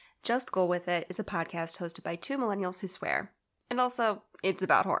Just Go With It is a podcast hosted by two millennials who swear. And also, it's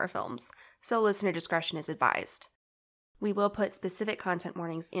about horror films, so listener discretion is advised. We will put specific content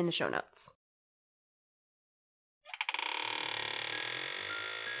warnings in the show notes.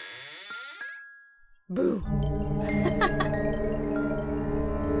 Boo!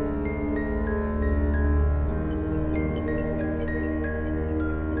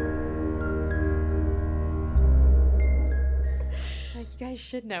 You guys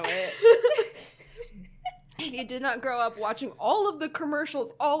should know it. If you did not grow up watching all of the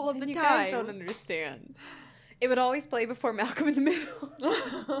commercials all of the you time. guys don't understand. It would always play before Malcolm in the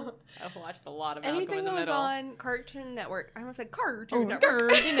Middle. I've watched a lot of Malcolm Anything in the that was Middle. on Cartoon Network. I almost said Cartoon Network.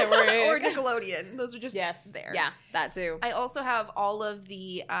 Cartoon Network. Or Nickelodeon. Those are just there. Yeah, that too. I also have all of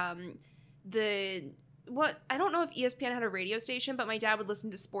the I don't know if ESPN had a radio station, but my dad would listen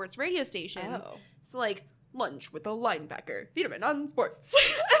to sports radio stations. Oh. So like Lunch with a Linebacker, Vitamin on Sports.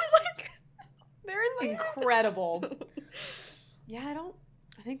 They're in my Incredible. Yeah,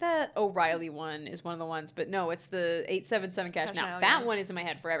 I think that O'Reilly one is one of the ones, but no, it's the 877 Cash Now. That one is in my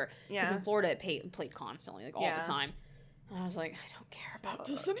head forever. Yeah. Because in Florida, it played constantly, like all the time. And I was like, I don't care about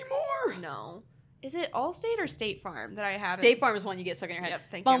this anymore. No. Is it Allstate or State Farm that I have? State Farm is one you get stuck in your head. Yep,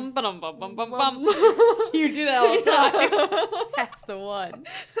 thank bum, you. Bum, bum, bum, bum, bum. You do that all the time. That's the one.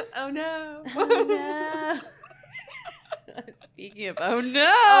 Oh no. Oh no. Speaking of oh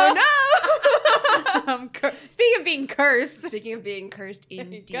no. Oh no. Speaking of being cursed. Speaking of being cursed, There you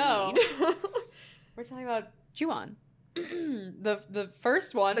indeed. go. We're talking about Ju-on. the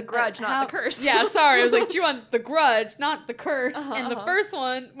first one. The Grudge, not the Curse. Yeah, sorry. I was like, Ju-on, the Grudge, not the Curse. Uh-huh, And the first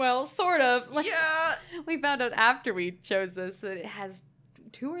one, well, sort of. Like, Yeah. We found out after we chose this that it has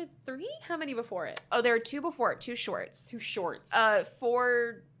 2 or 3? How many before it? Oh, there are 2 before it, 2 shorts. 2 shorts.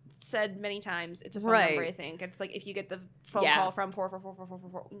 4 said many times. It's a phone number, I think. It's like if you get the phone call from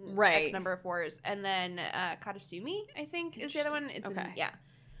 44444, Right. X number of 4s. And then Katasumi, I think, is the other one. It's Okay. yeah.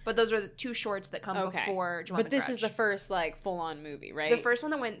 But those are the 2 shorts that come before Joanna But this Grudge. is the first, like, full-on movie, right? The first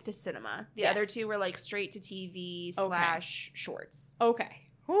one that went to cinema. The Yes. other 2 were like straight to TV / shorts. Okay.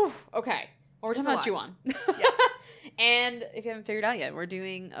 Whew. Okay. Well, we're It's talking a about Ju-on. Yes. And if you haven't figured out yet, we're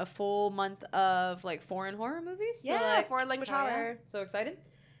doing a full month of, like, foreign horror movies. Yeah, so, like, foreign language horror. So excited.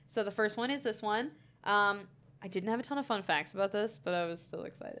 So the first one is this one. I didn't have a ton of fun facts about this, but I was still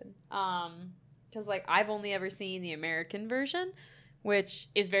excited. Because, like, I've only ever seen the American version, which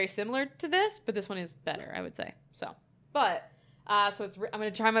is very similar to this, but this one is better, I would say. So, but... so I'm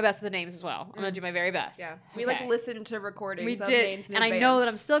going to try my best with the names as well. I'm going to do my very best. Yeah. We Okay. listened to recordings We of did, names in and I advance. know that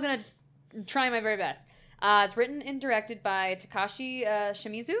I'm still going to try my very best. It's written and directed by Takashi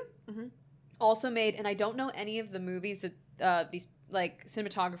Shimizu. Mm-hmm. Also made, and I don't know any of the movies that these, like,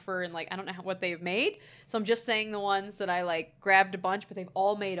 cinematographer and, like, I don't know what they've made. So I'm just saying the ones that I, like, grabbed a bunch, but they've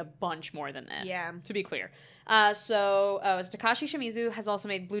all made a bunch more than this. Yeah. To be clear. It's Takashi Shimizu has also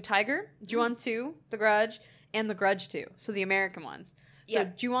made Blue Tiger, Ju-on 2, The Grudge, and The Grudge 2. So the American ones. So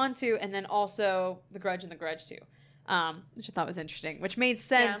Ju-on 2, and then also The Grudge and The Grudge 2. Which I thought was interesting. Which made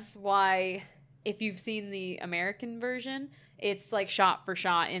sense why, if you've seen the American version, it's like shot for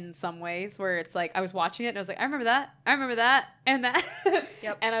shot in some ways, where it's like, I was watching it and I was like, I remember that, and that.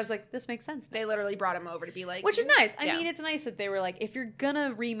 Yep. And I was like, this makes sense now. They literally brought him over to be like... Which is nice. I Yeah. mean, it's nice that they were like, if you're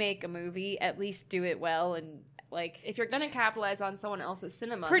gonna remake a movie, at least do it well, and, like... If you're going to capitalize on someone else's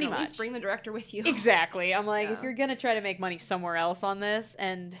cinema, Pretty then at least much. bring the director with you. Exactly. I'm like, Yeah. if you're gonna try to make money somewhere else on this,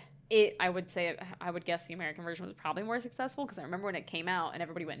 and I would guess the American version was probably more successful, because I remember when it came out and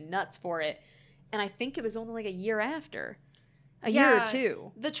everybody went nuts for it, and I think it was only like a year after. A year or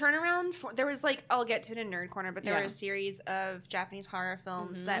 2. The turnaround, there was like, I'll get to it in Nerd Corner, but there Yeah. were a series of Japanese horror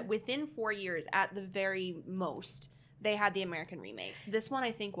films Mhm. that within 4 years, at the very most, they had the American remakes. This one,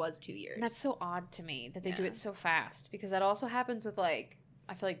 I think, was 2 years. And that's so odd to me that they do Yeah. it so fast, because that also happens with, like,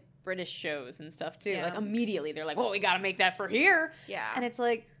 I feel like British shows and stuff too. Yeah. Like, immediately they're like, well, we gotta make that for here. Yeah. And it's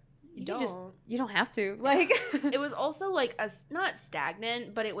like, you you don't have to. Like, It was also like not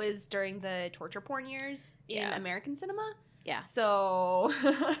stagnant, but it was during the torture porn years in Yeah. American cinema. Yeah. So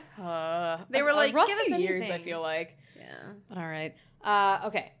they were like, rough give us few years, I anything. feel like. yeah. But all right.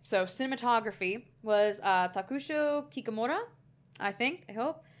 Okay, so cinematography was Takusho Kikamura, I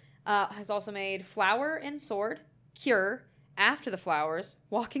hope. Has also made Flower and Sword, Cure, After the Flowers,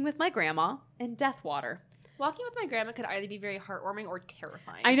 Walking with My Grandma, and Deathwater. Walking with My Grandma could either be very heartwarming or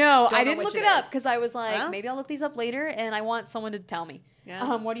terrifying. I know. Don't I know didn't which look it it up is. because I was like, Well. maybe I'll look these up later, and I want someone to tell me.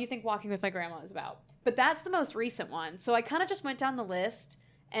 Yeah. What do you think Walking with My Grandma is about? But that's the most recent one. So I kind of just went down the list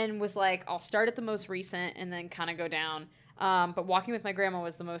and was like, I'll start at the most recent and then kind of go down. But Walking with My Grandma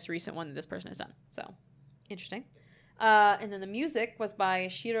was the most recent one that this person has done. So, interesting. And then the music was by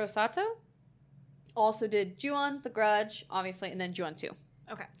Shiro Sato. Also did Ju-on, The Grudge, obviously, and then Ju-on 2.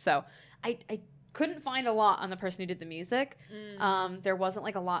 Okay. So I couldn't find a lot on the person who did the music. There wasn't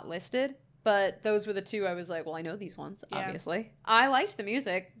like a lot listed, but those were the two I was like, well, I know these ones, obviously. I liked the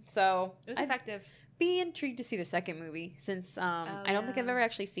music, so it was effective. Be intrigued to see the second movie since I don't think I've ever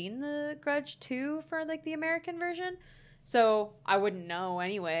actually seen The Grudge 2 for like the American version. So I wouldn't know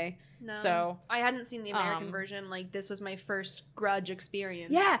anyway. No. So I hadn't seen the American version. Like, this was my first Grudge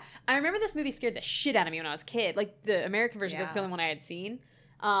experience. Yeah. I remember this movie scared the shit out of me when I was a kid. Like, the American version, that's the only one I had seen.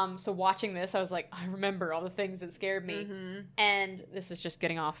 So watching this, I was like, I remember all the things that scared me. And this is just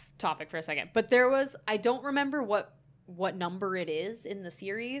getting off topic for a second. But there was, I don't remember what number it is in the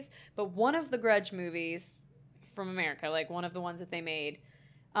series, but one of the Grudge movies from America, like one of the ones that they made,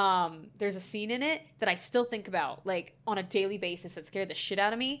 there's a scene in it that I still think about like on a daily basis that scared the shit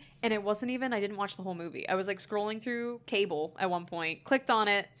out of me. And it wasn't even, I didn't watch the whole movie. I was like scrolling through cable at one point, clicked on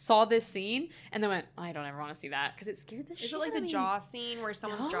it, saw this scene, and then went, I don't ever want to see that because it scared the shit out of me. Is it like the jaw scene where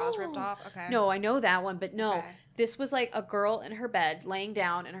someone's jaw's ripped off? Okay. No, I know that one, but no. Okay. This was like a girl in her bed laying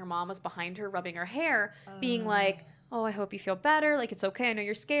down and her mom was behind her rubbing her hair, being like, oh, I hope you feel better. Like, it's okay. I know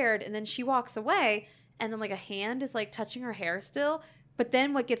you're scared. And then she walks away and then like a hand is like touching her hair still. But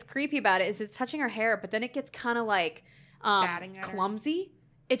then what gets creepy about it is it's touching her hair, but then it gets kind of like clumsy.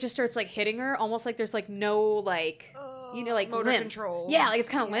 It just starts like hitting her almost like there's like no like, you know, like motor limp control. Yeah, like it's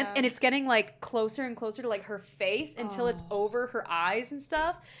kind of limp and it's getting like closer and closer to like her face until it's over her eyes and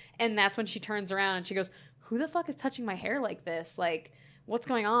stuff. And that's when she turns around and she goes, who the fuck is touching my hair like this? Like, what's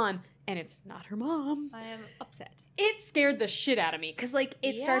going on? And it's not her mom. I am upset. It scared the shit out of me because like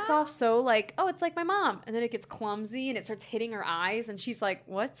it starts off so like, oh, it's like my mom, and then it gets clumsy and it starts hitting her eyes and she's like,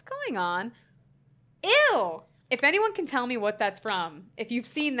 what's going on? Ew. If anyone can tell me what that's from, if you've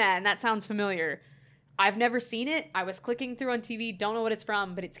seen that and that sounds familiar, I've never seen it. I was clicking through on TV, don't know what it's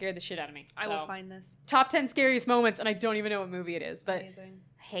from, but it scared the shit out of me. I will find this. Top 10 scariest moments, and I don't even know what movie it is, but amazing.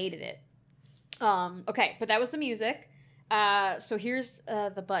 Hated it. Okay, but that was the music. So here's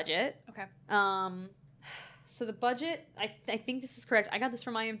the budget. Okay. So the budget, I think this is correct. I got this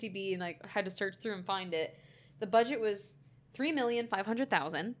from IMDb and like had to search through and find it. The budget was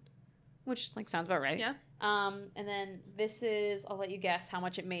 $3,500,000, which like sounds about right. Yeah. And then this is, I'll let you guess how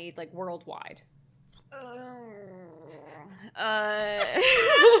much it made like worldwide.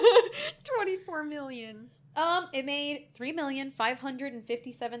 24 million. It made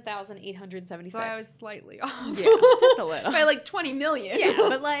 $3,557,876. So I was slightly off. Yeah, just a little. By like 20 million. Yeah,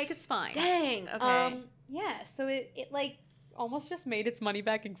 but like it's fine. Dang. Okay. Yeah. So it like almost just made its money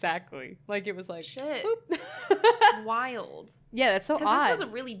back exactly. Like it was like shit. Wild. Yeah, that's so odd. Because this was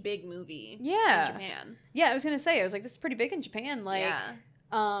a really big movie. Yeah. In Japan. Yeah, I was gonna say, I was like, this is pretty big in Japan. Like,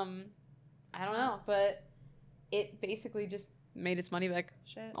 I don't know, but it basically just made its money back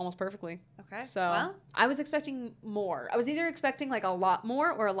almost perfectly. Okay. So I was expecting more. I was either expecting like a lot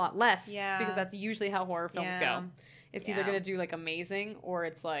more or a lot less. Yeah. Because that's usually how horror films go. It's either going to do like amazing or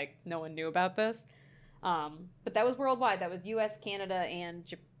it's like no one knew about this. But that was worldwide. That was US, Canada, and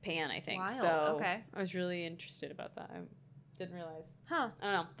Japan, I think. Wild. So okay. I was really interested about that. I didn't realize. Huh. I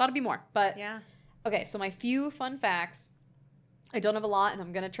don't know. Thought it'd be more. But yeah. Okay, so my few fun facts. I don't have a lot, and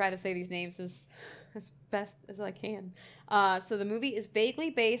I'm going to try to say these names as best as I can. So the movie is vaguely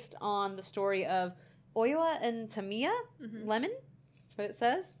based on the story of Oiwa and Tamiya Lemon. That's what it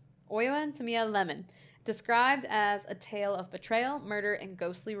says. Oiwa and Tamiya Lemon. Described as a tale of betrayal, murder, and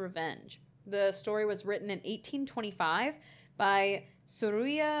ghostly revenge. The story was written in 1825 by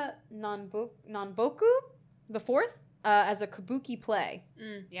Tsuruya Nanboku IV as a kabuki play.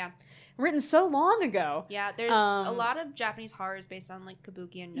 Yeah. Written so long ago. Yeah, there's a lot of Japanese horrors based on like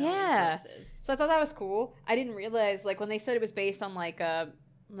kabuki and influences. So I thought that was cool. I didn't realize like when they said it was based on like a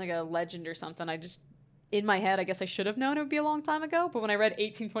legend or something, I just in my head I guess I should have known it would be a long time ago, but when I read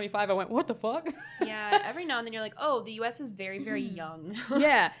 1825 I went, what the fuck? Yeah, every now and then you're like, oh, the US is very, very young.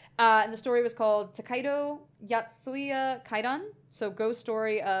 Yeah. And the story was called Takaido Yatsuya Kaidan. So Ghost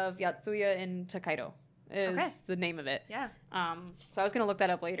Story of Yatsuya in Takaido is the name of it. Yeah. So I was going to look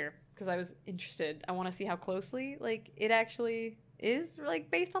that up later because I was interested. I want to see how closely like it actually is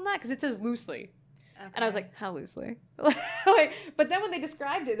like based on that because it says loosely. Okay. And I was like, how loosely? Like, but then when they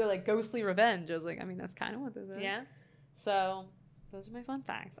described it, they're like ghostly revenge. I was like, I mean, that's kind of what this is. Yeah. So those are my fun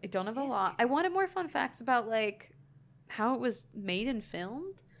facts. I don't have a lot. I wanted more fun facts about like how it was made and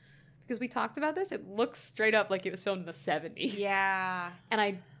filmed because we talked about this. It looks straight up like it was filmed in the 70s. Yeah. And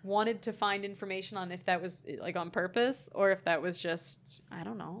I wanted to find information on if that was like on purpose or if that was just, I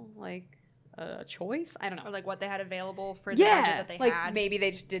don't know, like a choice. I don't know. Or like what they had available for the budget that they like, had. maybe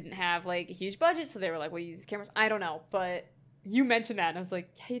they just didn't have like a huge budget, so they were like, we'll use these cameras. I don't know, but you mentioned that, and I was like,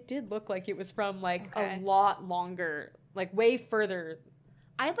 yeah, it did look like it was from like a lot longer, like way further.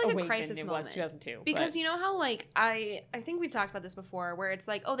 I had like away a crisis than it moment was 2002 because you know how like I think we've talked about this before, where it's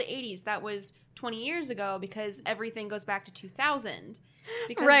like, oh, the 80s, that was 20 years ago because everything goes back to 2000.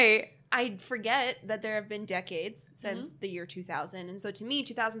 Because right. I forget that there have been decades since the year 2000, and so to me,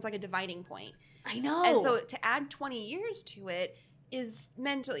 2000 is like a dividing point. I know. And so to add 20 years to it is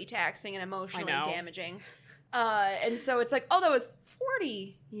mentally taxing and emotionally damaging. And so it's like, oh, that was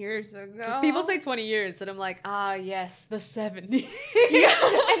 40 years ago. People say 20 years, and I'm like, yes, the 70s. Yeah.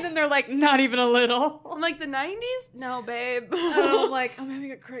 And then they're like, not even a little. I'm like, the 90s? No, babe. And I'm like, I'm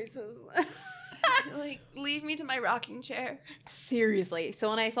having a crisis. Like, leave me to my rocking chair. Seriously. So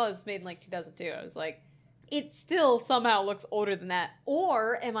when I saw this made in like 2002, I was like, it still somehow looks older than that.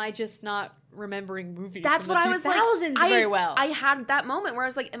 Or am I just not remembering movies That's from what the I was 2000s like. very well? I had that moment where I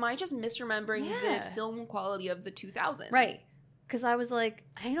was like, am I just misremembering the film quality of the 2000s? Right. Because I was like,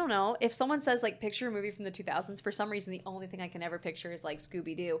 I don't know. If someone says, like, picture a movie from the 2000s, for some reason, the only thing I can ever picture is, like,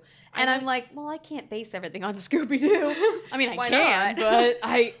 Scooby-Doo. And I'm like, well, I can't base everything on Scooby-Doo. I mean, I can, but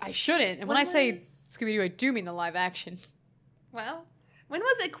I shouldn't. And when I say Scooby-Doo, I do mean the live action. Well, when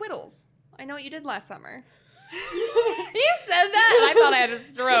was Acquittals? I know what you did last summer. You said that, and I thought I had a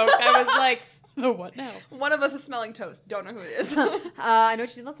stroke. I was like, the what now? One of us is smelling toast. Don't know who it is. I know what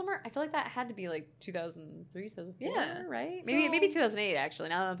you did last summer. I feel like that had to be like 2003, 2004, right? Maybe 2008, actually.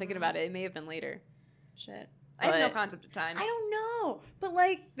 Now that I'm thinking about it, it may have been later. Shit. I have no concept of time. I don't know. But,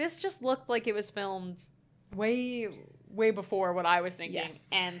 like, this just looked like it was filmed way before what I was thinking. Yes.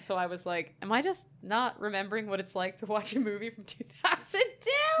 And so I was like, am I just not remembering what it's like to watch a movie from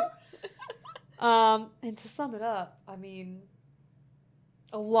 2002? And to sum it up, I mean,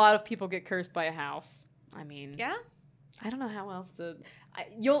 a lot of people get cursed by a house. I mean, yeah. I don't know how else to.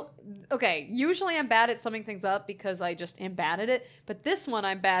 Usually I'm bad at summing things up because I just am bad at it. But this one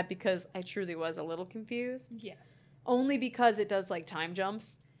I'm bad because I truly was a little confused. Yes. Only because it does like time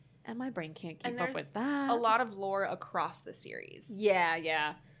jumps, and my brain can't keep up with that. A lot of lore across the series.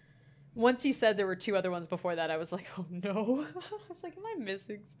 Yeah. Once you said there were 2 other ones before that, I was like, oh no. I was like, am I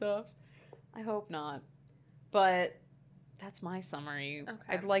missing stuff? I hope not. But that's my summary. Okay.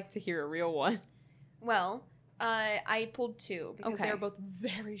 I'd like to hear a real one. Well, I pulled 2 because they were both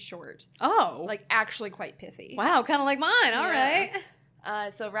very short. Oh. Like, actually quite pithy. Wow, kind of like mine. All right.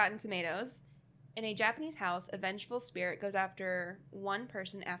 So, Rotten Tomatoes. In a Japanese house, a vengeful spirit goes after one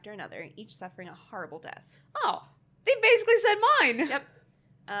person after another, each suffering a horrible death. Oh. They basically said mine. Yep.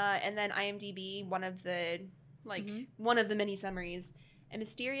 And then IMDb, one of the many summaries. A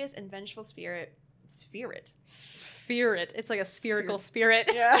mysterious and vengeful spirit. It's like a spherical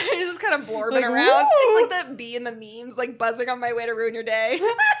spirit. Yeah, it's just kind of blorbing around. Woo! It's like that bee in the memes, like buzzing on my way to ruin your day.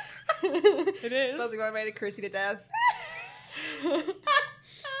 It is. Buzzing on my way to curse you to death.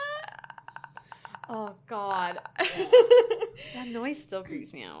 Oh, God. That noise still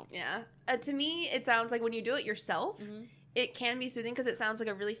creeps me out. Yeah. To me, it sounds like when you do it yourself, it can be soothing because it sounds like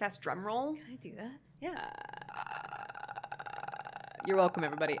a really fast drum roll. Can I do that? Yeah. You're welcome,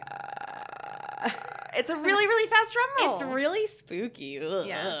 everybody. It's a really, really fast drum roll. It's really spooky. Ugh.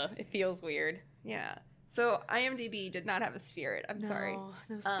 Yeah. It feels weird. Yeah. So IMDb did not have a spirit. I'm sorry.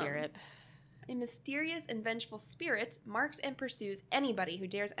 No spirit. A mysterious and vengeful spirit marks and pursues anybody who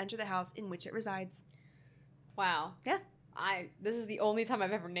dares enter the house in which it resides. Wow. Yeah. This is the only time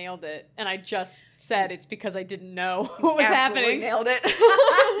I've ever nailed it, and I just said it's because I didn't know what was happening. Nailed it.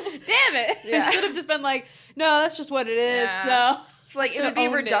 Damn it. Yeah. I should have just been like, no, that's just what it is. Yeah. So it's like, it would be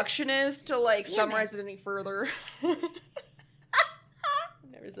reductionist to like summarize it any further. I've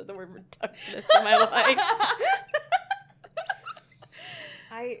never said the word reductionist in my life.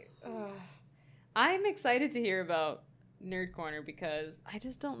 I'm excited to hear about Nerd Corner because I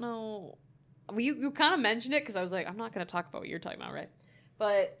just don't know. You kind of mentioned it because I was like, I'm not going to talk about what you're talking about, right?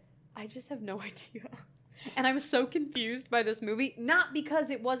 But I just have no idea. And I was so confused by this movie. Not because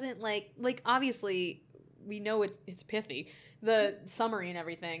it wasn't like obviously we know it's pithy, the summary and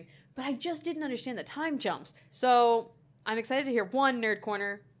everything, but I just didn't understand the time jumps. So I'm excited to hear 1, Nerd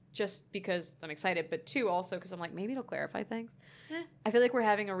Corner, just because I'm excited, but 2, also because I'm like, maybe it'll clarify things. I feel like we're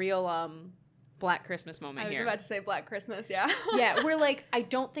having a real Black Christmas moment here. I was about to say Black Christmas, yeah. Yeah, we're like, I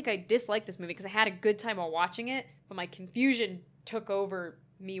don't think I disliked this movie because I had a good time while watching it, but my confusion took over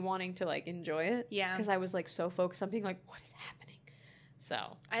me wanting to like enjoy it. Yeah. Because I was like so focused on being like, what is happening? So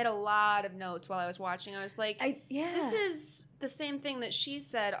I had a lot of notes while I was watching. I was like, this is the same thing that she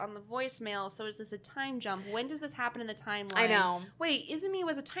said on the voicemail. So is this a time jump? When does this happen in the timeline? I know. Wait, Izumi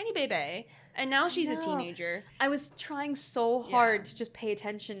was a tiny baby, and now she's a teenager. I was trying so hard to just pay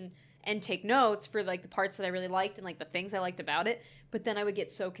attention and take notes for like the parts that I really liked and like the things I liked about it. But then I would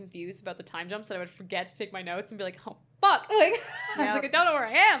get so confused about the time jumps that I would forget to take my notes and be like, oh, fuck. Like, I was like, I don't know where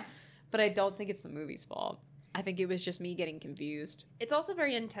I am. But I don't think it's the movie's fault. I think it was just me getting confused. It's also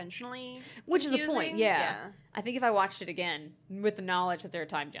very intentionally Which is the point, yeah. I think if I watched it again with the knowledge that there are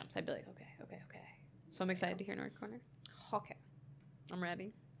time jumps, I'd be like, okay. So I'm excited to hear Nerd Corner. Okay. I'm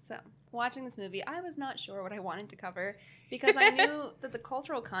ready. So, watching this movie, I was not sure what I wanted to cover because I knew that the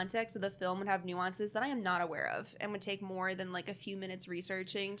cultural context of the film would have nuances that I am not aware of and would take more than like a few minutes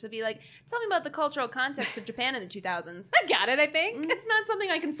researching to be like, tell me about the cultural context of Japan in the 2000s. I got it, I think. It's not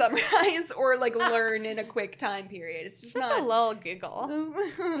something I can summarize or like learn in a quick time period. It's just not a little giggle.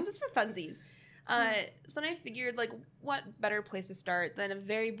 just for funsies. So then I figured, like, what better place to start than a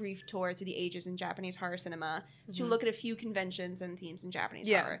very brief tour through the ages in Japanese horror cinema to look at a few conventions and themes in Japanese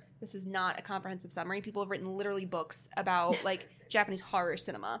horror. This is not a comprehensive summary. People have written literally books about, like, Japanese horror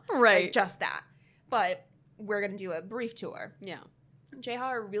cinema. Right. Like, just that. But we're going to do a brief tour. Yeah.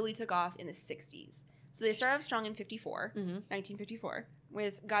 J-horror really took off in the 60s. So they started off strong in 1954,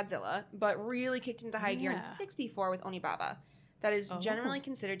 with Godzilla, but really kicked into high gear in 64 with Onibaba. That is generally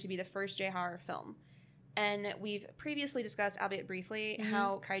considered to be the first J-horror film. And we've previously discussed, albeit briefly,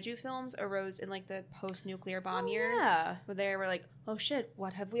 how kaiju films arose in, like, the post-nuclear bomb years. Yeah. Where they were like, oh shit,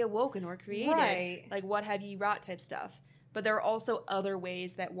 what have we awoken or created? Right. Like, what have ye wrought type stuff. But there are also other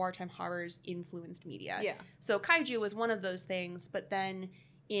ways that wartime horrors influenced media. Yeah. So kaiju was one of those things, but then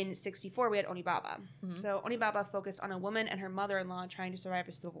in 64 we had Onibaba. So Onibaba focused on a woman and her mother-in-law trying to survive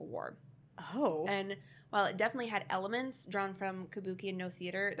a civil war. Oh. And while it definitely had elements drawn from Kabuki and No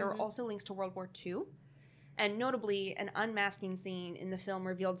Theater, there were also links to World War II. And notably, an unmasking scene in the film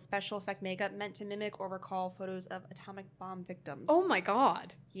revealed special effect makeup meant to mimic or recall photos of atomic bomb victims. Oh my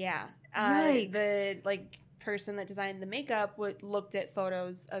god. Yeah. Yikes. The, like, person that designed the makeup looked at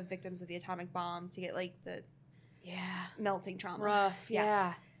photos of victims of the atomic bomb to get, like, the melting trauma. Rough.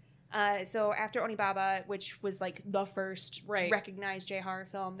 Yeah. So after Onibaba, which was like the first recognized J-horror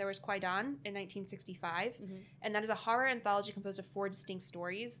film, there was Kwaidan in 1965. And that is a horror anthology composed of 4 distinct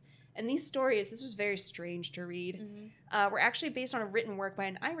stories. And these stories, this was very strange to read, were actually based on a written work by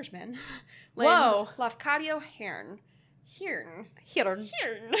an Irishman. Lafcadio Hearn.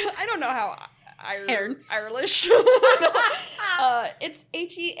 I don't know how Irish. It's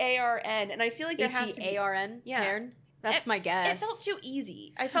Hearn. And I feel like there has to be... Hearn? Yeah. Hearn? That's my guess. It felt too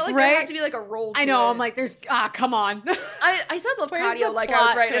easy. I felt like there had to be like a roll to I know, it. I'm like, there's... come on. I said Lafcadio like I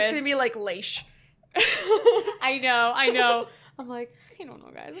was right. It's going to be like Leish. I know. I'm like, I don't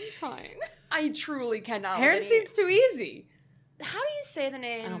know, guys. I'm trying. I truly cannot. Hearn seems too easy. How do you say the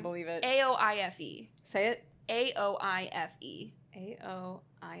name? I don't believe it. Aoife. Say it. Aoife.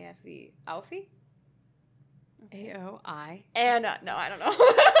 Aoife. Alfie? A-O-I. Anna. No, I don't know.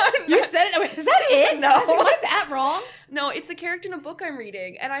 You said it. Wait, is that it? No. Am I that wrong? No, it's a character in a book I'm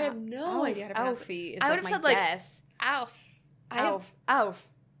reading, and I have no idea how to pronounce Alfie it. I would have said guess. Alf.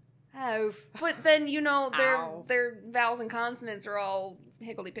 But then, you know, their vowels and consonants are all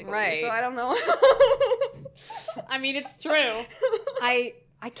higgledy-piggledy, right. So I don't know. I mean, it's true.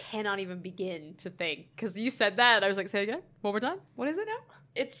 I cannot even begin to think, because you said that, I was like, say it again? One more time? What is it now?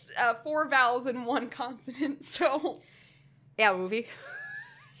 It's 4 vowels and 1 consonant, so... Yeah, movie.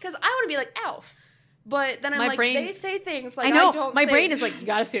 Because I want to be like Alf. But then I'm like, they say things like, I know, don't my think. brain is like, you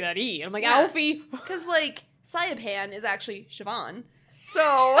gotta say that E. And I'm like, Alfie. Because, like, Saipan is actually Siobhan.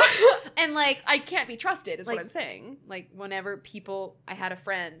 So, and like, I can't be trusted is like, what I'm saying. Like, whenever I had a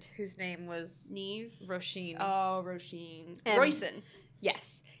friend whose name was... Neve? Roisin. Oh, Roisin. Roisin.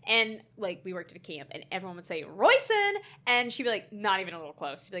 Yes. And, like, we worked at a camp, and everyone would say, Roisin! And she'd be like, not even a little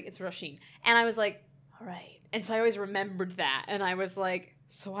close. She'd be like, it's Roisin. And I was like, all right. And so I always remembered that. And I was like,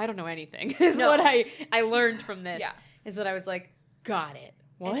 so I don't know anything, is what I learned from this. Yeah. Is that I was like, got it.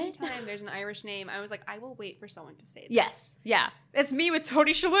 What? Anytime there's an Irish name, I was like, I will wait for someone to say that. Yes. Yeah. It's me with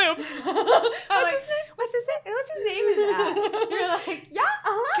Tony Shalhoub. What's his name? What's his name is that? You're like, yeah,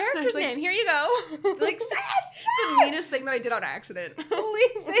 Character's name. Here you go. Like, say it. The meanest thing that I did on accident.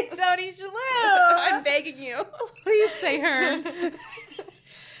 Please say Tony Shalhoub. I'm begging you. Please say her.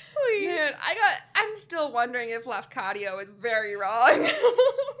 Please. Man, I'm still wondering if Lafcadio is very wrong.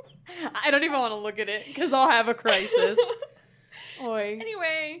 I don't even want to look at it, because I'll have a crisis. Oy.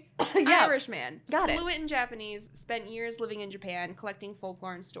 Anyway, yeah. Irishman. Got it. Fluent in Japanese, spent years living in Japan, collecting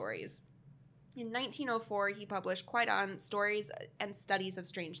folklore and stories. In 1904, he published Kwaidan, Stories and Studies of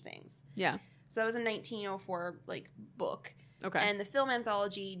Strange Things. Yeah. So that was a 1904 book. Okay. And the film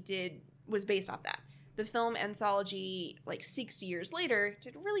anthology was based off that. The film anthology, 60 years later,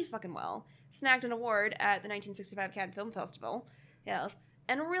 did really fucking well. Snagged an award at the 1965 Cannes Film Festival. Yes.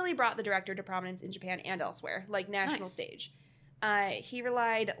 And really brought the director to prominence in Japan and elsewhere, national stage. He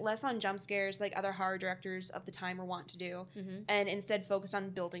relied less on jump scares like other horror directors of the time were wont to do, and instead focused on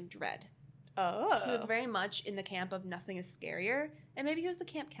building dread. Oh. He was very much in the camp of nothing is scarier, and maybe he was the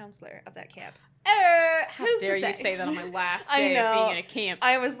camp counselor of that camp. How Who's dare to you say? say that on my last day of being in a camp?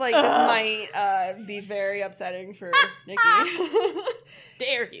 I was like, this might be very upsetting for Nikki.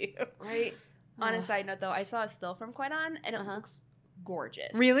 Dare you? Right? On a side note, though, I saw a still from Kwaidan, and it looks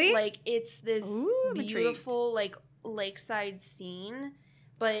gorgeous. Really? It's this Ooh, beautiful, lakeside scene,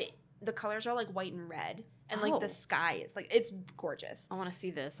 but the colors are, white and red. And, the sky is, it's gorgeous. I want to see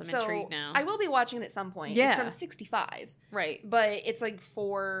this. I'm intrigued now. I will be watching it at some point. Yeah. It's from 65. Right. But it's,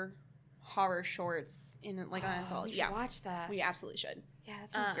 4 horror shorts in, an anthology. We should watch that. We absolutely should. Yeah,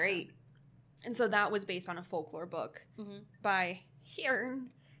 that sounds great. And so that was based on a folklore book by Hearn,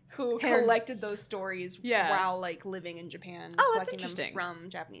 who Hearn. collected those stories while, living in Japan. Oh, that's collecting interesting. them from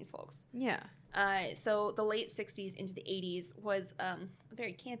Japanese folks. Yeah. So the late 60s into the 80s was a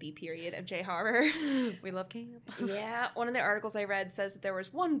very campy period of J-horror. We love camp. Yeah. One of the articles I read says that there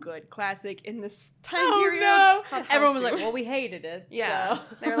was one good classic in this time period. No. called Everyone was Hausu. like, well, we hated it. Yeah. So.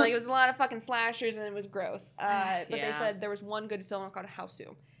 They were like, it was a lot of fucking slashers and it was gross. But they Yeah. said there was one good film called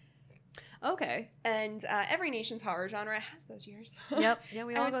Hausu. Okay. And every nation's horror genre has those years. Yep. Yeah,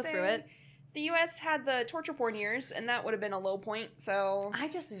 we I all would go say through it. The U.S. had the torture porn years, and that would have been a low point, so... I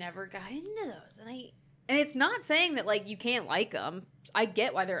just never got into those. And it's not saying that, you can't like them. I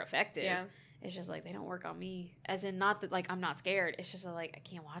get why they're effective. Yeah. It's just, they don't work on me. As in, not that, I'm not scared. It's just, I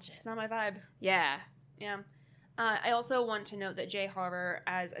can't watch it. It's not my vibe. Yeah. Yeah. I also want to note that J-horror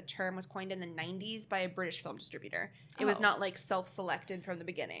as a term was coined in the 90s by a British film distributor. It was not, self-selected from the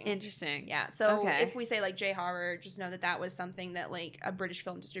beginning. Interesting. Yeah, so if we say, J-horror, just know that was something that, a British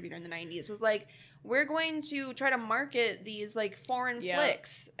film distributor in the 90s was we're going to try to market these, foreign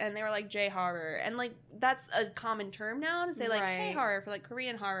flicks. And they were J-horror. And, that's a common term now to say, K-horror for,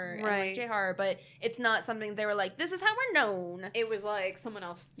 Korean horror and, J-horror. But it's not something they were this is how we're known. It was someone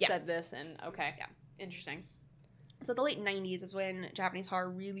else said this, and okay. Yeah. Interesting. So the late 90s is when Japanese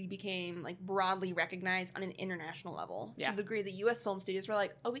horror really became broadly recognized on an international level. Yeah. To the degree that US film studios were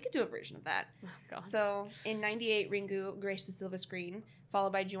we could do a version of that. Oh, God. So in 98, Ringu graced the silver screen,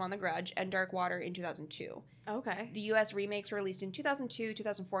 followed by Ju-on the Grudge and Dark Water in 2002. Okay. The US remakes were released in 2002,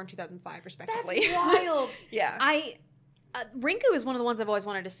 2004, and 2005 respectively. That's wild. Yeah. Rinku is one of the ones I've always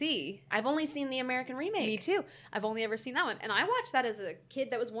wanted to see. I've only seen the American remake. Me too. I've only ever seen that one. And I watched that as a kid.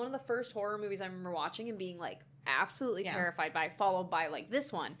 That was one of the first horror movies I remember watching and being absolutely terrified by, followed by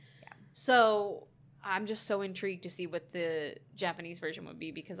this one. Yeah. So I'm just so intrigued to see what the Japanese version would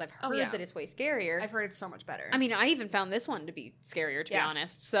be because I've heard that it's way scarier. I've heard it's so much better. I mean, I even found this one to be scarier, to be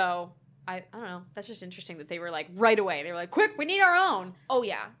honest. So I don't know. That's just interesting that they were right away. They were quick, we need our own. Oh,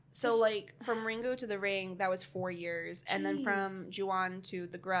 yeah. So, from Ringu to The Ring, that was 4 years. Jeez. And then from Ju-on to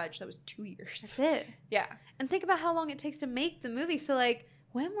The Grudge, that was 2 years. That's it. Yeah. And think about how long it takes to make the movie. So,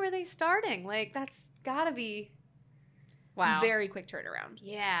 when were they starting? That's gotta be... Wow. Very quick turnaround.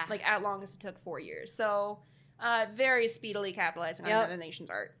 Yeah. At longest, it took 4 years. So, very speedily capitalizing on another nation's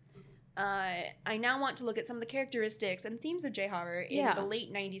art. I now want to look at some of the characteristics and themes of J-horror in the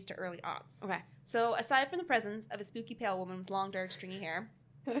late 90s to early aughts. Okay. So, aside from the presence of a spooky pale woman with long, dark, stringy hair,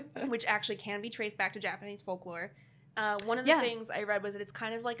 which actually can be traced back to Japanese folklore, one of the things I read was that it's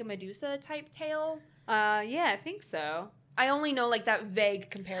kind of like a Medusa-type tale. Yeah, I think so. I only know, that vague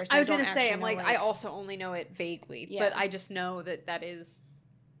comparison. I was going to say, I also only know it vaguely, but I just know that is,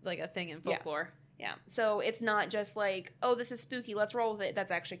 a thing in folklore. Yeah. So it's not just oh, this is spooky, let's roll with it.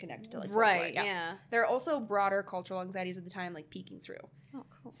 That's actually connected to folklore. Right, yeah. There are also broader cultural anxieties of the time peeking through. Oh,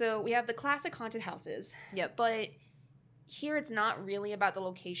 cool. So we have the classic haunted houses. Yep. But here it's not really about the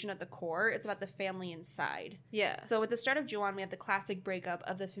location at the core, it's about the family inside. Yeah. So at the start of Ju-on, we have the classic breakup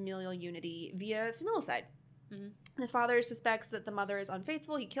of the familial unity via familicide. Mm-hmm. The father suspects that the mother is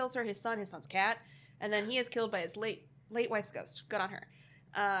unfaithful, he kills her, his son's cat, and then he is killed by his late wife's ghost. Good on her.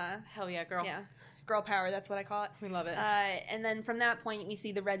 Hell yeah, girl. Yeah. Girl power, that's what I call it. We love it. And then from that point, we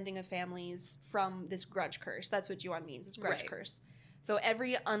see the rending of families from this grudge curse. That's what Ju-on means, is grudge curse. So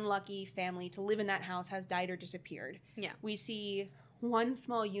every unlucky family to live in that house has died or disappeared. Yeah. We see one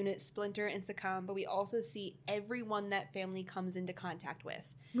small unit splinter and succumb, but we also see everyone that family comes into contact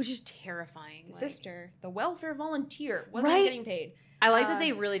with. Which is terrifying. The sister, the welfare volunteer, wasn't getting paid. I like that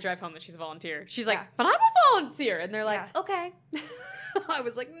they really drive home that she's a volunteer. She's like, but I'm a volunteer. And they're like, okay. I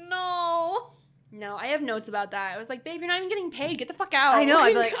was like, no. No, I have notes about that. I was like, babe, you're not even getting paid. Get the fuck out. I know.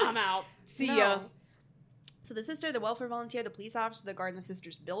 I'd be like, I'm out. See ya. So the sister, the welfare volunteer, the police officer, the guard in the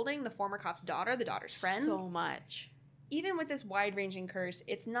sister's building, the former cop's daughter, the daughter's friends. So much. Even with this wide-ranging curse,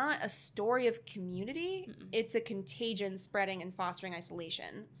 it's not a story of community. Mm-mm. It's a contagion spreading and fostering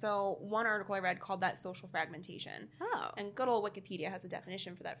isolation. So one article I read called that social fragmentation. Oh. And good old Wikipedia has a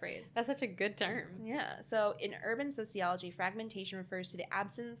definition for that phrase. That's such a good term. Yeah. So in urban sociology, fragmentation refers to the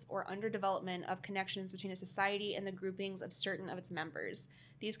absence or underdevelopment of connections between a society and the groupings of certain of its members.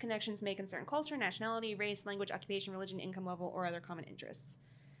 These connections may concern culture, nationality, race, language, occupation, religion, income level, or other common interests.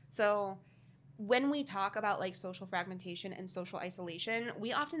 So when we talk about like social fragmentation and social isolation,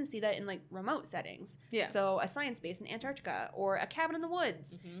 we often see that in like remote settings. Yeah. So a science base in Antarctica or a cabin in the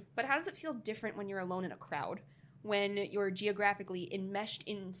woods. Mm-hmm. But how does it feel different when you're alone in a crowd? When you're geographically enmeshed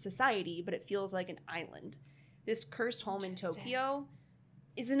in society, but it feels like an island. This cursed home in Tokyo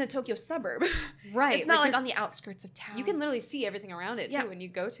is in a Tokyo suburb. Right. It's not like on the outskirts of town. You can literally see everything around it too when you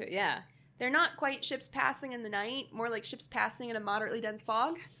go to it. Yeah. They're not quite ships passing in the night, more like ships passing in a moderately dense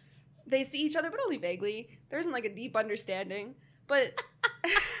fog. They see each other, but only vaguely. There isn't, like, a deep understanding. But,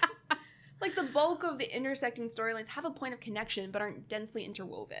 like, the bulk of the intersecting storylines have a point of connection, but aren't densely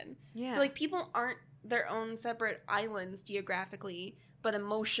interwoven. Yeah. So, like, people aren't their own separate islands geographically, but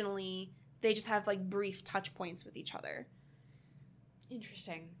emotionally, they just have, like, brief touch points with each other.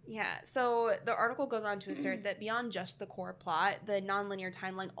 Interesting. Yeah. So, the article goes on to assert that beyond just the core plot, the nonlinear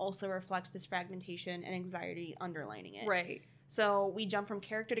timeline also reflects this fragmentation and anxiety underlining it. Right. So we jump from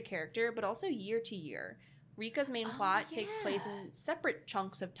character to character, but also year to year. Rika's main plot takes place in separate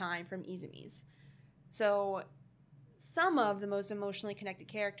chunks of time from Izumi's. So some of the most emotionally connected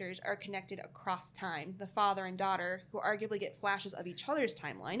characters are connected across time. The father and daughter, who arguably get flashes of each other's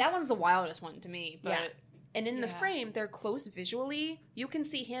timelines. That one's the wildest one to me. But yeah. And in the frame, they're close visually. You can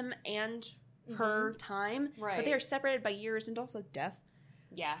see him and her time, but they are separated by years and also death.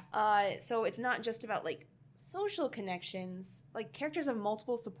 Yeah. So it's not just about, like, social connections. Like, characters have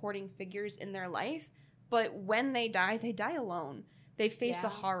multiple supporting figures in their life, but when they die alone. They face the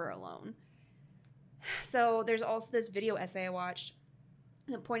horror alone. So there's also this video essay I watched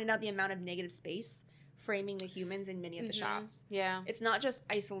that pointed out the amount of negative space framing the humans in many of the shots. Yeah. It's not just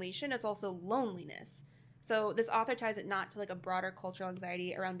isolation, it's also loneliness. So this author ties it not to, like, a broader cultural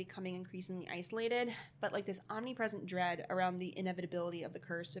anxiety around becoming increasingly isolated, but, like, this omnipresent dread around the inevitability of the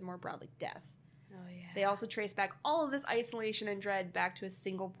curse and more broadly death. Oh, yeah. They also trace back all of this isolation and dread back to a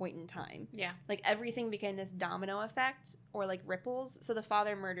single point in time. Yeah. Like, everything became this domino effect, or, like, ripples. So the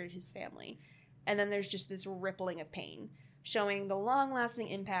father murdered his family. And then there's just this rippling of pain, showing the long-lasting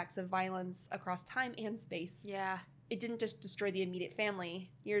impacts of violence across time and space. Yeah. It didn't just destroy the immediate family.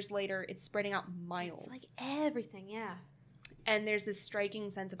 Years later, it's spreading out miles. It's like everything, yeah. And there's this striking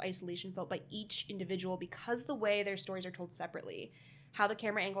sense of isolation felt by each individual because the way their stories are told separately. How the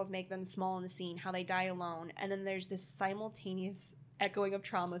camera angles make them small in the scene, how they die alone, and then there's this simultaneous echoing of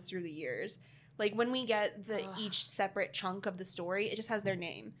trauma through the years. Like, when we get each separate chunk of the story, it just has their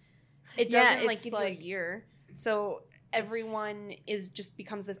name. It doesn't, like, give you a year. So everyone just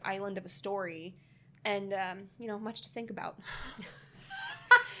becomes this island of a story, and, much to think about.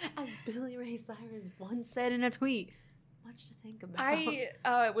 As Billy Ray Cyrus once said in a tweet, much to think about.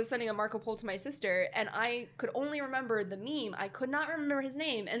 I was sending a Marco Polo to my sister, and I could only remember the meme. I could not remember his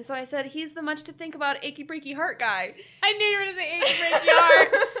name, and so I said, he's the much to think about achy breaky heart guy. I knew you were going to say achy breaky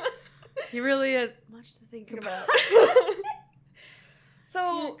heart. He really is much to think about.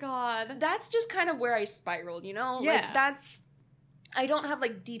 So, dear God. That's just kind of where I spiraled, Yeah. Like, I don't have,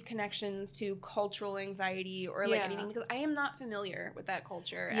 like, deep connections to cultural anxiety or, like, anything, because I am not familiar with that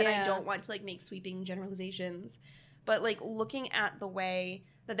culture, and I don't want to, like, make sweeping generalizations. But, like, looking at the way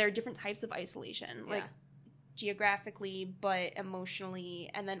that there are different types of isolation, like, geographically, but emotionally,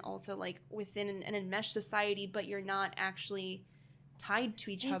 and then also, like, within an enmeshed society, but you're not actually tied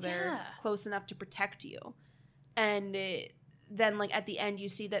to each other close enough to protect you. And then, like, at the end, you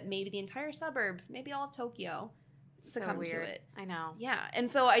see that maybe the entire suburb, maybe all of Tokyo, succumbed to it. I know. Yeah. And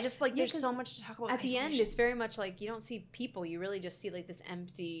so I just, like, there's so much to talk about. At the end, it's very much like you don't see people. You really just see, like, this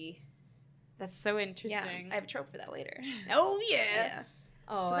empty... That's so interesting. Yeah, I have a trope for that later. Oh, yeah.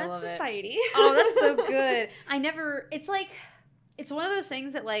 Oh, so that's society. Oh, that's so good. It's one of those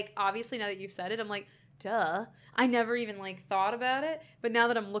things that, like, obviously now that you've said it, I'm like, duh. I never even, like, thought about it. But now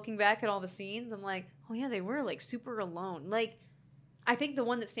that I'm looking back at all the scenes, I'm like, oh, yeah, they were, like, super alone. Like, I think the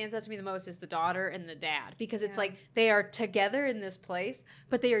one that stands out to me the most is the daughter and the dad, because it's like they are together in this place,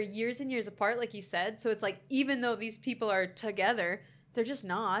 but they are years and years apart, like you said. So it's like, even though these people are together, they're just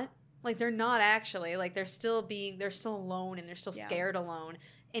not. Like, they're not actually. Like, they're still alone, and they're still scared alone.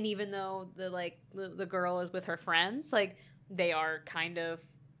 And even though the girl is with her friends, like, they are kind of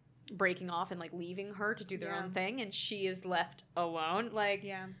breaking off and like leaving her to do their own thing, and she is left alone. Like,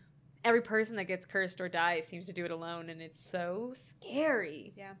 every person that gets cursed or dies seems to do it alone, and it's so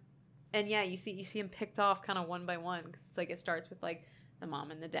scary. Yeah. And you see him picked off kind of one by one, because it's like it starts with like the mom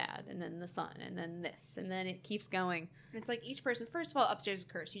and the dad, and then the son, and then this, and then it keeps going. And it's like each person, first of all, upstairs is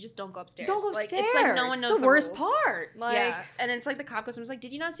cursed. You just don't go upstairs. Don't go upstairs. It's like no one knows the worst part. Like, and it's like the cop goes and was like,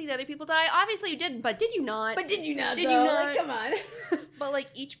 "Did you not see the other people die? Obviously you didn't, but did you not? But did you not? Did you not? Like, come on." But like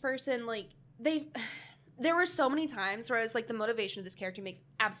each person, like there were so many times where I was like, the motivation of this character makes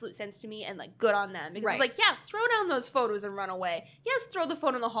absolute sense to me, and like, good on them, because it's like, throw down those photos and run away. Yes, throw the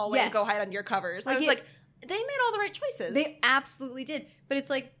phone in the hallway and go hide under your covers. Like, I was like, they made all the right choices. They absolutely did. But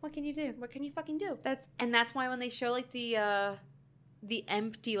it's like, what can you do? What can you fucking do? That's why when they show like the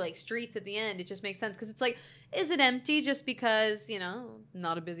empty like streets at the end, it just makes sense, because it's like, is it empty just because,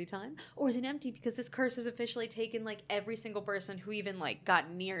 not a busy time? Or is it empty because this curse has officially taken like every single person who even like got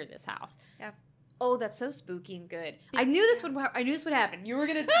near this house? Yeah. Oh, that's so spooky and good. I knew this would happen. You were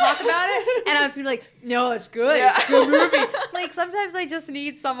gonna talk about it, and I was gonna be like, "No, it's good. Yeah. It's a good movie." Like, sometimes I just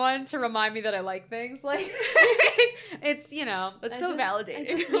need someone to remind me that I like things. Like, it's it's so validating.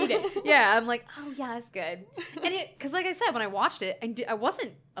 I just need it. Yeah, I'm like, oh yeah, it's good. And because like I said, when I watched it, I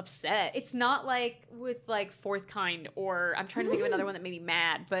wasn't upset. It's not like with like Fourth Kind, or I'm trying to think of another one that made me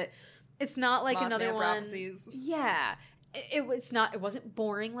mad, but it's not like Mothman another one. Prophecies. Yeah. It wasn't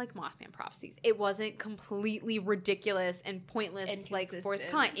boring like Mothman Prophecies. It wasn't completely ridiculous and pointless like Fourth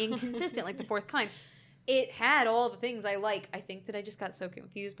Kind. Inconsistent like the Fourth Kind. It had all the things I like. I think that I just got so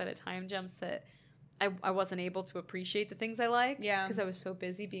confused by the time jumps that I wasn't able to appreciate the things I like. Yeah. Because I was so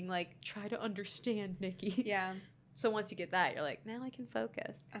busy being like, try to understand, Nikki. Yeah. So once you get that, you're like, now I can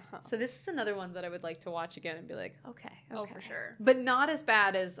focus. Uh-huh. So this is another one that I would like to watch again and be like, okay. Oh, for sure. But not as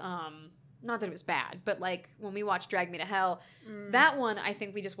bad as not that it was bad, but like when we watched Drag Me to Hell, that one I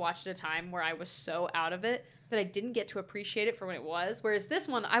think we just watched at a time where I was so out of it that I didn't get to appreciate it for what it was. Whereas this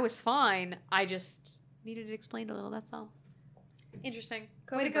one, I was fine. I just needed it explained a little. That's all. Interesting.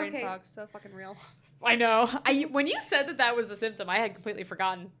 Way to go, brain fog, so fucking real. I know. When you said that was a symptom, I had completely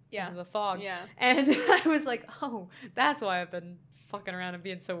forgotten. Yeah. Because of the fog. Yeah. And I was like, oh, that's why I've been fucking around and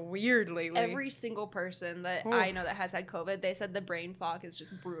being so weird lately. Every single person that I know that has had COVID, they said the brain fog is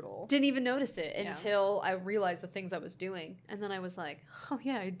just brutal. Didn't even notice it until I realized the things I was doing. And then I was like, oh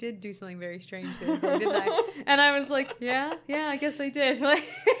yeah, I did do something very strange the other day, didn't I? And I was like, yeah, I guess I did. Like,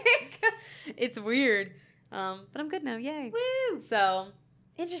 it's weird. But I'm good now. Yay. Woo! So,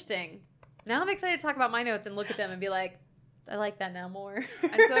 interesting. Now I'm excited to talk about my notes and look at them and be like, I like that now more.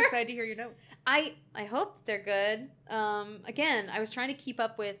 I'm so excited to hear your notes. I hope that they're good. Again, I was trying to keep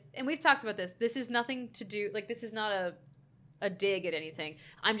up with, and we've talked about this. This is nothing to do, like, this is not a dig at anything.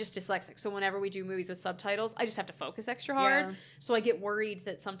 I'm just dyslexic. So whenever we do movies with subtitles, I just have to focus extra hard. Yeah. So I get worried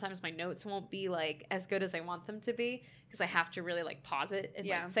that sometimes my notes won't be like as good as I want them to be, because I have to really like pause it and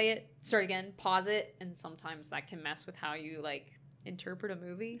like say it, start again, pause it. And sometimes that can mess with how you like interpret a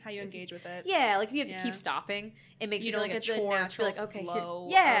movie, how you engage with it. Yeah, like if you have to keep stopping, it makes you feel like a chore to be like, okay, flow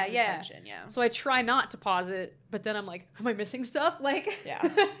tension, So I try not to pause it, but then I'm like, am I missing stuff? Like,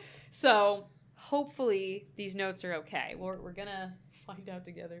 so hopefully these notes are okay. We're gonna find out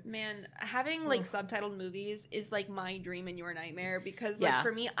together. Man, having like subtitled movies is like my dream and your nightmare, because like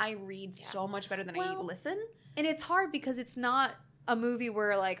for me, I read so much better than I listen, and it's hard because it's not a movie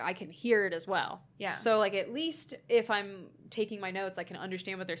where like I can hear it as well. Yeah. So like at least if I'm taking my notes, I can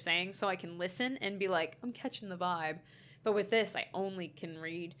understand what they're saying, so I can listen and be like, I'm catching the vibe. But with this, I only can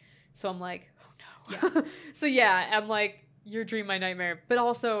read. So I'm like, oh no. Yeah. So yeah, I'm like, your dream, my nightmare. But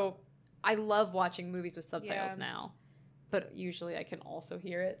also, I love watching movies with subtitles now. But usually I can also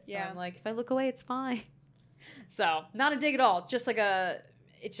hear it. So I'm like, if I look away, it's fine. So not a dig at all. Just like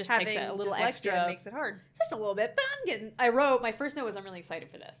it just having takes a little extra. Makes it hard. Just a little bit. But my first note was I'm really excited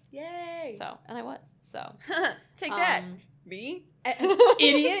for this. Yay. So, and I was. So. Take that. Me?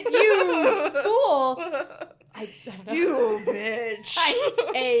 Idiot. You fool. I don't know. You bitch.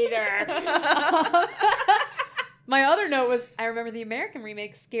 I hate her. My other note was, I remember the American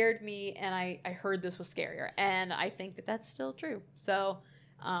remake scared me, and I heard this was scarier. And I think that that's still true. So,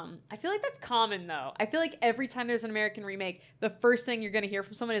 I feel like that's common, though. I feel like every time there's an American remake, the first thing you're going to hear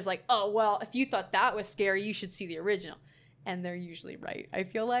from someone is like, oh, well, if you thought that was scary, you should see the original. And they're usually right, I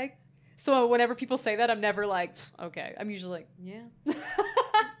feel like. So whenever people say that, I'm never like, okay. I'm usually like, yeah.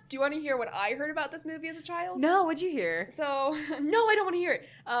 Do you want to hear what I heard about this movie as a child? No, what'd you hear? So, no, I don't want to hear it.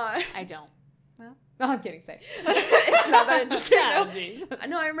 I don't. Well, no, I'm kidding. Say it's not that interesting. Yeah,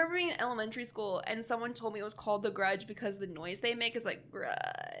 no, I remember being in elementary school and someone told me it was called The Grudge because the noise they make is like grudge.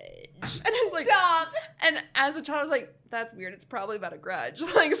 And I was like, stop. And as a child, I was like, that's weird. It's probably about a grudge.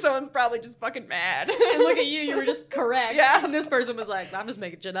 Like, someone's probably just fucking mad. And look at you. You were just correct. Yeah. And this person was like, I'm just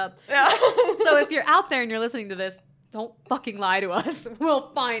making shit up. Yeah. So if you're out there and you're listening to this, don't fucking lie to us.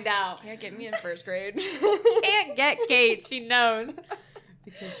 We'll find out. Can't get me in first grade. Can't get Kate. She knows.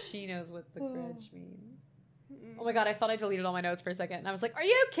 Because she knows what the grudge means. Oh my god, I thought I deleted all my notes for a second. And I was like, are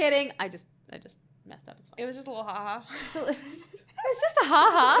you kidding? I just messed up. It's fine. It was just a little haha. So, it's just a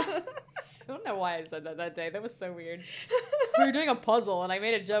haha. I don't know why I said that day. That was so weird. We were doing a puzzle and I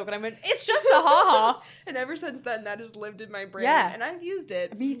made a joke and I went, it's just a haha. And ever since then, that has lived in my brain. Yeah. And I've used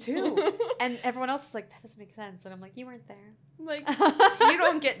it. Me too. And everyone else is like, that doesn't make sense. And I'm like, you weren't there. Like, you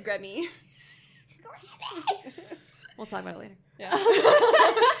don't get Grammy. We'll talk about it later. Yeah.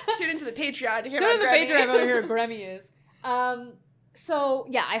 Tune into the Patreon to hear about Grammy. Tune into the Patreon to hear what Grammy is. So,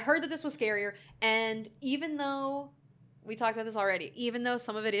 yeah, I heard that this was scarier. And even though, we talked about this already, even though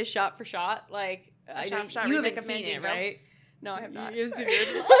some of it is shot for shot, like, you haven't seen it, right? No, I have not. You haven't seen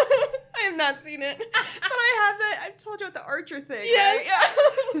it. I have not seen it. But I have that. I've told you about the Archer thing. Yes.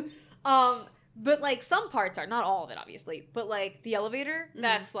 Right? Yeah. But, like, some parts are, not all of it, obviously, but, like, the elevator,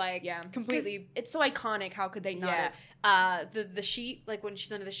 that's, like, completely... It's so iconic, how could they not have... The sheet, like, when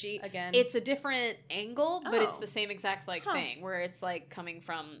she's under the sheet... Again. It's a different angle, but it's the same exact, like, thing, where it's, like, coming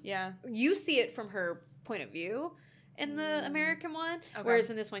from... Yeah. You see it from her point of view in the American one, whereas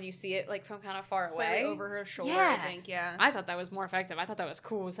in this one, you see it, like, from kind of far away. Over her shoulder, I think, I thought that was more effective. I thought that was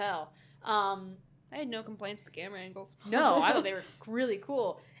cool as hell. I had no complaints with the camera angles. No, I thought they were really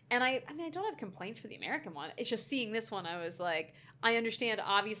cool. And I mean, I don't have complaints for the American one. It's just seeing this one, I was like, I understand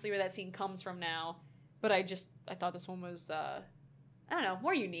obviously where that scene comes from now, but I thought this one was, I don't know,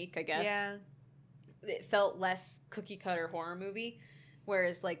 more unique, I guess. Yeah. It felt less cookie cutter horror movie,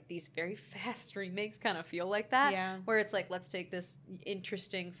 whereas like these very fast remakes kind of feel like that. Yeah. Where it's like, let's take this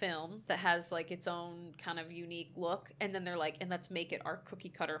interesting film that has like its own kind of unique look, and then they're like, and let's make it our cookie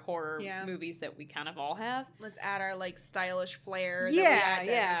cutter horror movies that we kind of all have. Let's add our like stylish flair.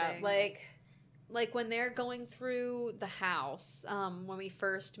 Everything. Like when they're going through the house, when we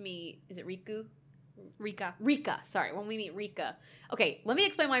first meet, is it Riku? Rika, sorry. When we meet Rika. Okay, let me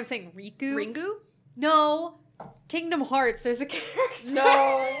explain why I'm saying Riku. Ringu? No. Kingdom Hearts, there's a character.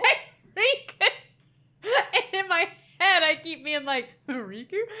 No. Rika. And in my head, I keep being like,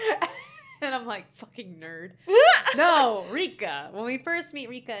 Riku? And I'm like, fucking nerd. No, Rika. When we first meet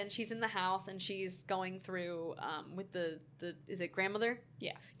Rika and she's in the house and she's going through with the is it grandmother?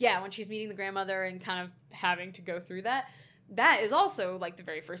 Yeah. Yeah, when she's meeting the grandmother and kind of having to go through that. That is also like the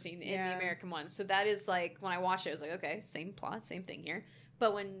very first scene in the American one. So that is like, when I watched it, I was like, okay, same plot, same thing here.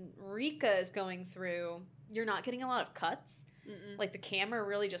 But when Rika is going through, you're not getting a lot of cuts. Mm-mm. Like the camera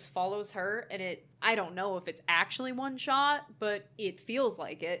really just follows her, and I don't know if it's actually one shot, but it feels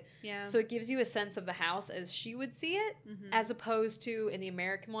like it. Yeah. So it gives you a sense of the house as she would see it, as opposed to in the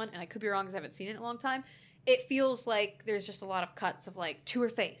American one, and I could be wrong because I haven't seen it in a long time, it feels like there's just a lot of cuts of like to her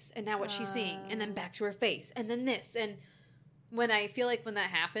face, and now what she's seeing, and then back to her face, and then this, and when that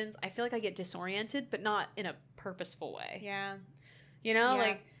happens, I feel like I get disoriented, but not in a purposeful way. Yeah. You know,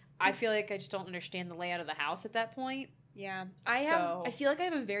 like I feel like I just don't understand the layout of the house at that point. Yeah. I feel like I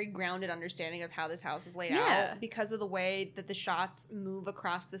have a very grounded understanding of how this house is laid out because of the way that the shots move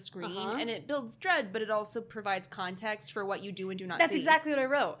across the screen, and it builds dread, but it also provides context for what you do and do not see. That's exactly what I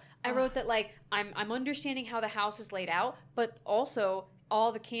wrote. I wrote that like I'm understanding how the house is laid out, but also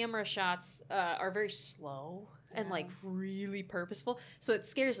all the camera shots are very slow. And like really purposeful, so it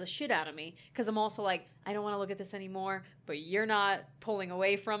scares the shit out of me because I'm also like, I don't want to look at this anymore, but you're not pulling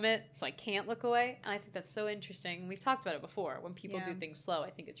away from it, so I can't look away. And I think that's so interesting. We've talked about it before. When people do things slow, I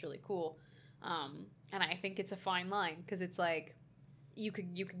think it's really cool, and I think it's a fine line because it's like you could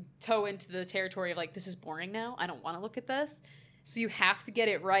toe into the territory of like, this is boring now. I don't want to look at this. So you have to get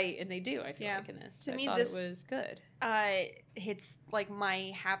it right, and they do. I feel like in this. To me, this was good. Hits like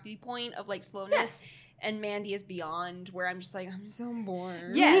my happy point of like slowness. Yes. And Mandy is beyond, where I'm just like, I'm so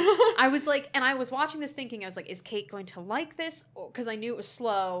bored. Yes. I was like, and I was watching this thinking, I was like, is Kate going to like this? Because I knew it was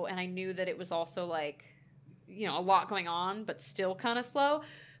slow, and I knew that it was also like, you know, a lot going on, but still kind of slow.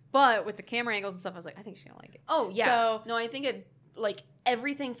 But with the camera angles and stuff, I was like, I think she's going to like it. Oh, yeah. So, no, I think it like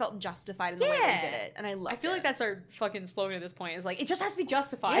everything felt justified in the way they did it, and I love it. I feel like that's our fucking slogan at this point, is like, it just has to be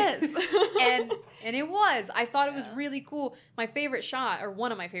justified. Yes. and it was. I thought it was really cool. My favorite shot, or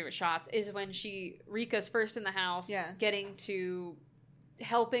one of my favorite shots, is when Rika's first in the house, getting to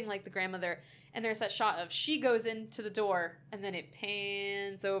helping like the grandmother, and there's that shot of she goes into the door and then it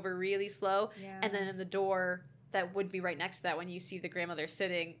pans over really slow, and then in the door that would be right next to that, when you see the grandmother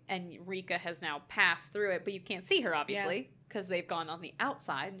sitting and Rika has now passed through it, but you can't see her obviously because they've gone on the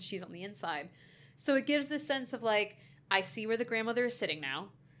outside and she's on the inside. So it gives this sense of like, I see where the grandmother is sitting now.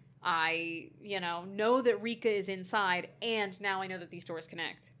 I, know that Rika is inside, and now I know that these doors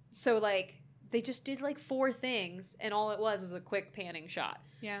connect. So like, they just did like 4 things, and all it was a quick panning shot.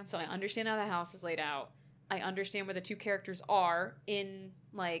 Yeah. So I understand how the house is laid out. I understand where the 2 characters are in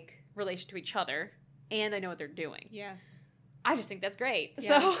like relation to each other, and I know what they're doing. Yes. I just think that's great.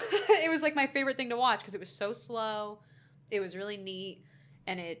 Yeah. So it was like my favorite thing to watch because it was so slow. It was really neat,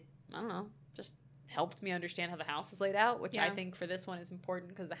 and it, I don't know, just helped me understand how the house is laid out, which I think for this one is important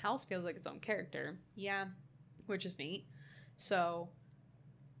because the house feels like its own character. Yeah. Which is neat. So,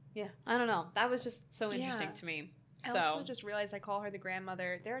 yeah, I don't know. That was just so interesting to me. I also just realized I call her the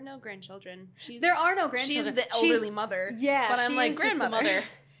grandmother. There are no grandchildren. There are no grandchildren. She's the elderly mother. Yeah, but I'm like, grandmother.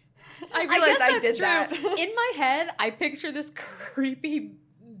 I realized I did that. In my head, I picture this creepy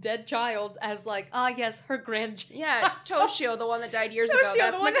dead child as like, yes, her grandchild. Yeah, Toshio, the one that died years ago.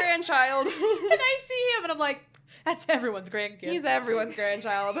 That's my grandchild. And I see him and I'm like, that's everyone's grandkid. He's everyone's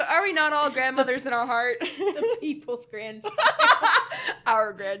grandchild. Are we not all grandmothers in our heart? The people's grandchild.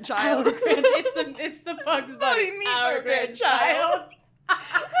 Our grandchild. It's the Bugs Bunny. Our grandchild.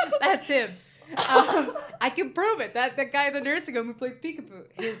 That's him. I can prove it. That guy in the nursing home who plays Peekaboo,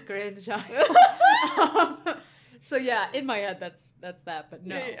 his grandchild. So yeah, in my head that's that, but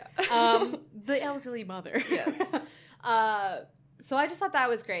no. Yeah. The elderly mother. Yes. So I just thought that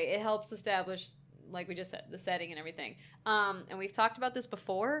was great. It helps establish, like we just said, the setting and everything. And we've talked about this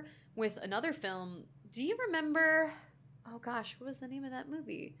before with another film. Do you remember? Oh gosh, what was the name of that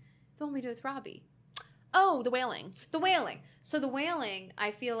movie? The one we did with Robbie. Oh, The Wailing. The Wailing. So The Wailing,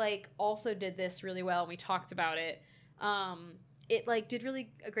 I feel like also did this really well, and we talked about it. It like did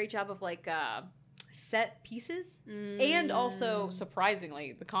really a great job of like set pieces, and also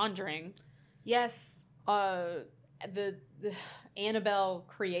surprisingly, The Conjuring. Yes. The Annabelle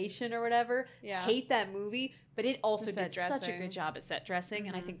creation or whatever. Yeah. Hate that movie, but it also did such a good job at set dressing,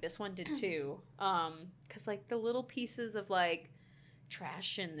 and I think this one did too. Because like the little pieces of like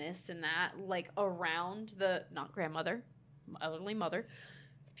trash and this and that, like around the not grandmother, elderly mother,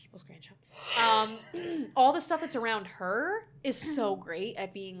 the people's grandchild. All the stuff that's around her is so great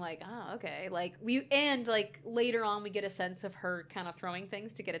at being like, okay, like like later on we get a sense of her kind of throwing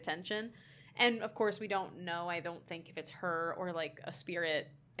things to get attention. And of course we don't know, I don't think, if it's her or like a spirit.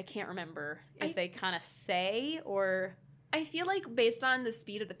 I can't remember if they kind of say, or I feel like based on the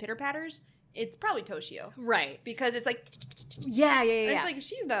speed of the pitter patters, it's probably Toshio. Right. Because it's like yeah. It's like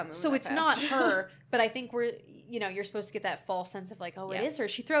she's not moving. So it's not her, but I think you're supposed to get that false sense of like, it is her.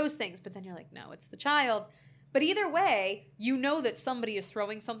 She throws things, but then you're like, no, it's the child. But either way, you know that somebody is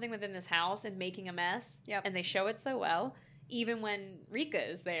throwing something within this house and making a mess. Yep. And they show it so well, even when Rika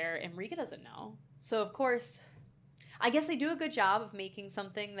is there, and Rika doesn't know. So of course, I guess they do a good job of making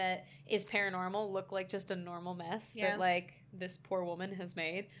something that is paranormal look like just a normal mess that like this poor woman has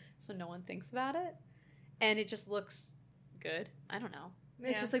made, so no one thinks about it, and it just looks good. I don't know.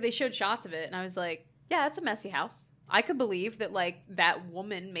 It's just like they showed shots of it, and I was like, yeah, it's a messy house. I could believe that like that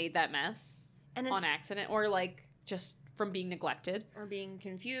woman made that mess on accident, or like just from being neglected or being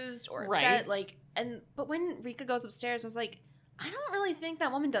confused or upset. Like, but when Rika goes upstairs, I was like, I don't really think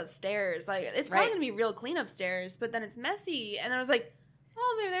that woman does stairs. Like, it's probably going to be real clean upstairs, but then it's messy. And then I was like,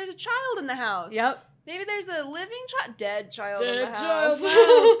 oh, maybe there's a child in the house. Yep. Maybe there's a living dead child in the house.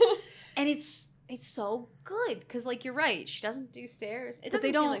 And it's so good because, like, you're right. She doesn't do stairs. It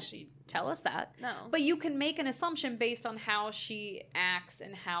doesn't seem like she tell us that. No. But you can make an assumption based on how she acts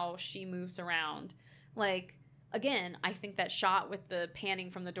and how she moves around. Like, again, I think that shot with the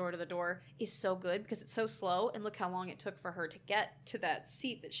panning from the door to the door is so good because it's so slow, and look how long it took for her to get to that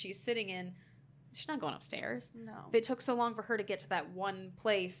seat that she's sitting in. She's not going upstairs. No. If it took so long for her to get to that one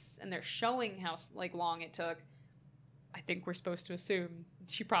place, and they're showing how like long it took, I think we're supposed to assume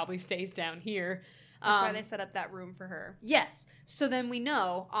she probably stays down here. That's why they set up that room for her. Yes. So then we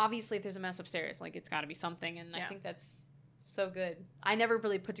know, obviously, if there's a mess upstairs, like, it's got to be something, and I think that's so good. I never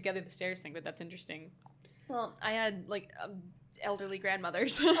really put together the stairs thing, but that's interesting. Well, I had, like, elderly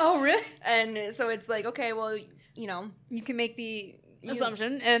grandmothers. Oh, really? And so it's like, okay, well, you know. You can make the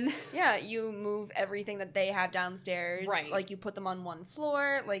assumption. And yeah, you move everything that they have downstairs. Right. Like, you put them on one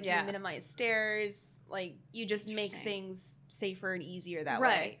floor. Like, you minimize stairs. Like, you just make things safer and easier that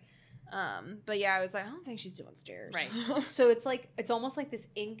way. But yeah, I was like, I don't think she's doing stairs. Right. So it's like, it's almost like this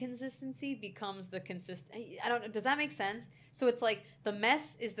inconsistency becomes the consistent. I don't know. Does that make sense? So it's like the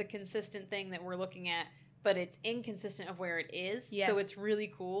mess is the consistent thing that we're looking at, but it's inconsistent of where it is. Yes. So it's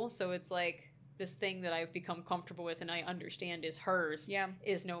really cool. So it's like this thing that I've become comfortable with and I understand is hers. Yeah.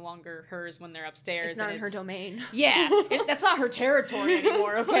 Is no longer hers when they're upstairs. It's not in her domain. Yeah. That's not her territory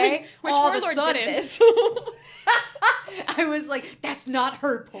anymore, okay? Which all of a sudden. Did this? I was like, that's not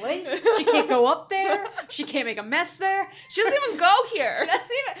her place. She can't go up there. She can't make a mess there. She doesn't even go here. She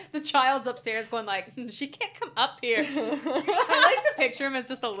doesn't even. The child's upstairs going like, she can't come up here. I like to picture him as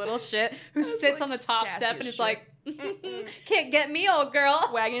just a little shit who sits on the top step and is like, can't get me, old girl.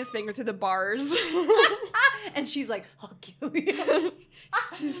 Wagging his finger through the bars. And she's like, I'll kill you.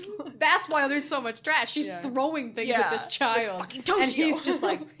 That's why there's so much trash. She's throwing things at this child. Like, and he's just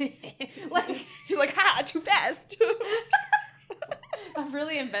like, he's like, ha, too fast. I've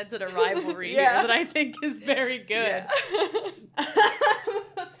really invented a rivalry here that I think is very good. Yeah.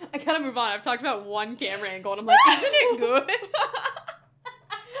 I gotta move on. I've talked about one camera angle and I'm like, isn't it good?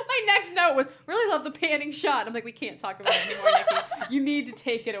 My next note was, really love the panning shot. I'm like, we can't talk about it anymore, Nikki. You need to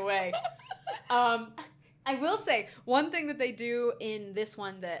take it away. I will say, one thing that they do in this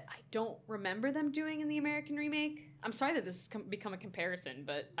one that I don't remember them doing in the American remake. I'm sorry that this has become a comparison,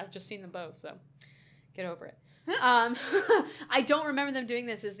 but I've just seen them both, so get over it. I don't remember them doing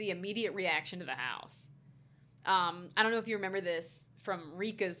this as the immediate reaction to the house. I don't know if you remember this from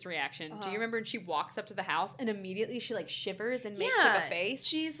Rika's reaction. Do you remember when she walks up to the house and immediately she like shivers and makes like a face?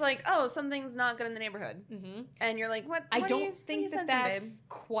 She's like, oh, something's not good in the neighborhood. Mm-hmm. And you're like, what? I don't think that's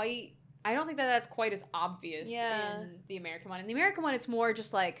quite... I don't think that that's quite as obvious in the American one. In the American one, it's more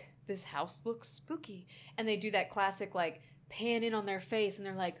just like, this house looks spooky. And they do that classic, like, pan in on their face, and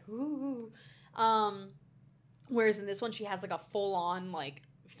they're like, ooh. Whereas in this one, she has, like, a full-on, like,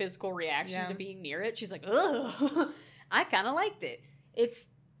 physical reaction to being near it. She's like, ugh. I kind of liked it. It's,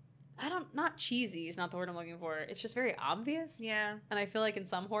 not cheesy is not the word I'm looking for. It's just very obvious. Yeah. And I feel like in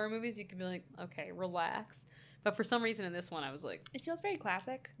some horror movies, you can be like, okay, relax. But for some reason in this one, I was like... It feels very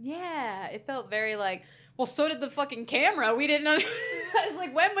classic. Yeah. It felt very like, well, so did the fucking camera. We didn't know... I was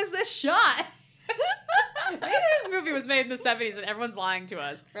like, when was this shot? Maybe this movie was made in the 70s and everyone's lying to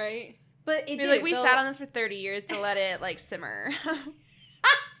us. Right? But it did. Like, we sat on this for 30 years to let it, like, simmer.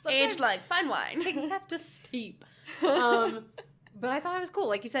 Aged like fine wine. Things have to steep. But I thought it was cool.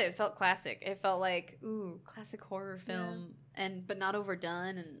 Like you said, it felt classic. It felt like, ooh, classic horror film. Yeah. But not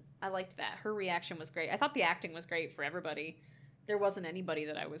overdone, and I liked that. Her reaction was great. I thought the acting was great for everybody. There wasn't anybody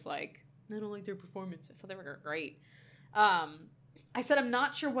that I was like, I don't like their performance. I thought they were great. I said I'm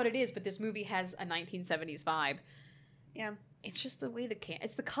not sure what it is, but this movie has a 1970s vibe. Yeah. It's just the way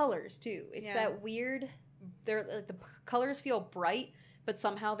it's the colors, too. It's that weird, the colors feel bright, but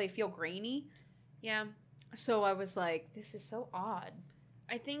somehow they feel grainy. Yeah. So I was like, this is so odd.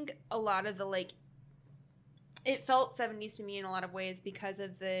 I think a lot of the, like, it felt 70s to me in a lot of ways because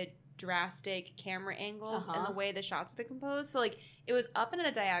of the drastic camera angles and the way the shots were composed. So, like, it was up and at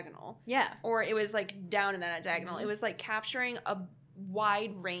a diagonal. Yeah. Or it was, like, down and at a diagonal. Mm-hmm. It was, like, capturing a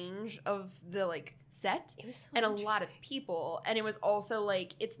wide range of the, like, set. It was so and a lot of people. And it was also,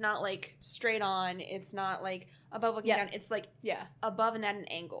 like, it's not, like, straight on. It's not, like, above looking down. It's, like, above and at an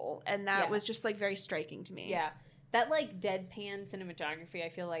angle. And that was just, like, very striking to me. Yeah. That, like, deadpan cinematography, I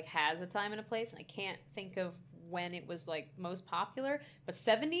feel like, has a time and a place. And I can't think of when it was, like, most popular. But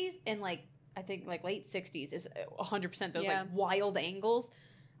 70s and, like, I think, like, late 60s is 100% those, like, wild angles.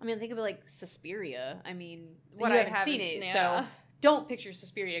 I mean, think of it like Suspiria. I mean, you haven't seen it, so don't picture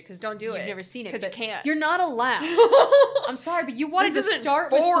Suspiria because you've never seen it. Because you can't. You're not allowed. I'm sorry, but you wanted to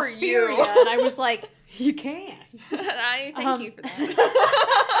start with Suspiria. And I was like, you can't. I thank you for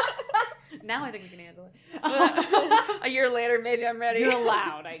that. Now I think we can handle it. A year later, maybe I'm ready. You're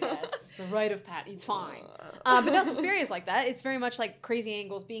allowed, I guess. The right of Pat. It's fine. But no, Suspiria is like that. It's very much like crazy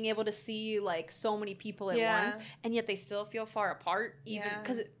angles, being able to see like so many people at once, and yet they still feel far apart, even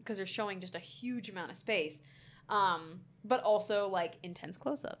because they're showing just a huge amount of space. But also like intense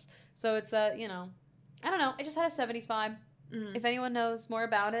close-ups. So it's I don't know. I just had a 70s vibe. Mm-hmm. If anyone knows more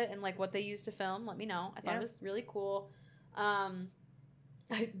about it and like what they used to film, let me know. I thought it was really cool.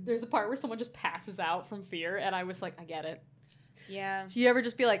 There's a part where someone just passes out from fear, and I was like, I get it. Yeah. You ever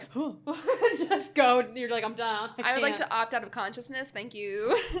just be like, oh, just go, you're like, I'm done. I would like to opt out of consciousness. Thank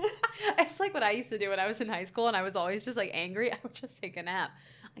you. It's like what I used to do when I was in high school, and I was always just like angry. I would just take a nap.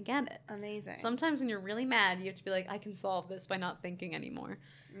 I get it. Amazing. Sometimes when you're really mad, you have to be like, I can solve this by not thinking anymore.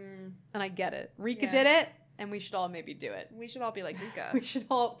 And I get it. Rika did it, and we should all maybe do it. We should all be like Rika. We should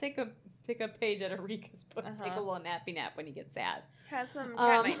all take a page out of Rika's book. Take a little nappy nap when you get sad. Has some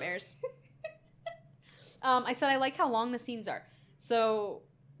cat nightmares. I said I like how long the scenes are. So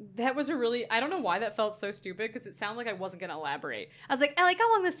that was I don't know why that felt so stupid, because it sounded like I wasn't going to elaborate. I was like, I like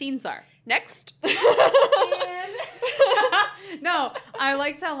how long the scenes are. Next. No, I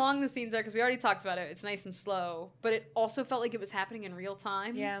liked how long the scenes are, because we already talked about it. It's nice and slow, but it also felt like it was happening in real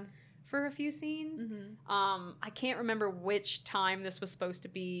time. Yeah. For a few scenes. I can't remember which time this was supposed to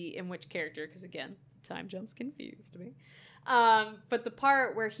be in which character, because again, time jumps confused me. But the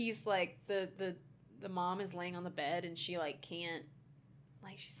part where he's like, the mom is laying on the bed and she like can't,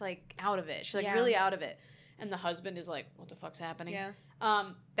 like she's like out of it. She's like really out of it. And the husband is like, what the fuck's happening? Yeah.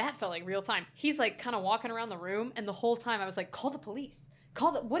 That felt like real time. He's like kind of walking around the room, and the whole time I was like, call the police.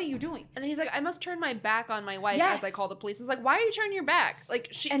 What are you doing? And then he's like, I must turn my back on my wife as I call the police. I was like, why are you turning your back?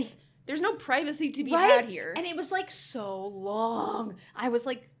 Like, there's no privacy to be had here. And it was like so long. I was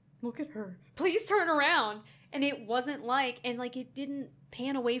like, look at her. Please turn around. And it wasn't like, and like it didn't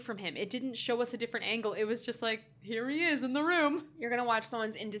pan away from him. It didn't show us a different angle. It was just like, here he is in the room. You're going to watch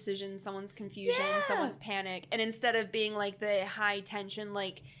someone's indecision, someone's confusion, someone's panic. And instead of being like the high tension,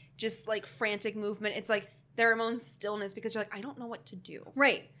 like just like frantic movement, it's like their own stillness, because you're like, I don't know what to do.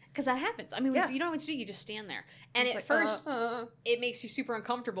 Right. Because that happens. I mean, if you don't know what to do, you just stand there. And at first, it makes you super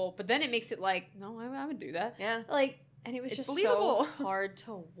uncomfortable, but then it makes it like, no, I would do that. Yeah. Like, and it was just believable. So hard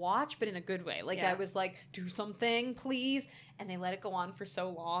to watch, but in a good way. Like, I was like, do something, please. And they let it go on for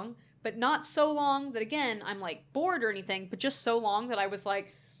so long. But not so long that, again, I'm like bored or anything, but just so long that I was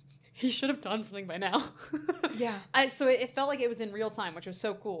like, he should have done something by now. Yeah. So it felt like it was in real time, which was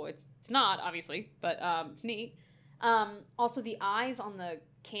so cool. It's not, obviously, but it's neat. Also, the eyes on the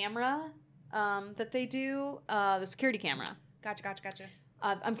camera that they do, the security camera. Gotcha.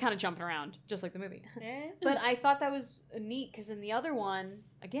 I'm kind of jumping around, just like the movie. But I thought that was neat, because in the other one,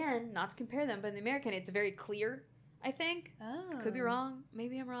 again, not to compare them, but in the American, it's very clear, I think. Oh. Could be wrong.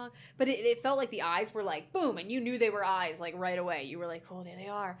 Maybe I'm wrong. But it felt like the eyes were like, boom, and you knew they were eyes, like, right away. You were like, oh, there they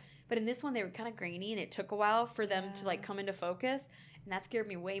are. But in this one, they were kind of grainy, and it took a while for them to, like, come into focus. And that scared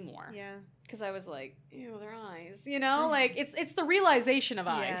me way more. Yeah. Because I was like, ew, their eyes. You know? Like, it's the realization of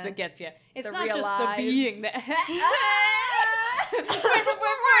eyes that gets you. It's not just the being that...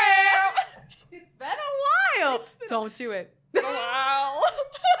 It's been a while. Don't do it. Wow.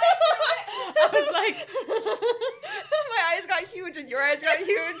 I was like... My eyes got huge and your eyes got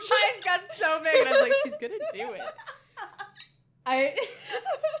huge. My eyes got so big. And I was like, she's going to do it. I haven't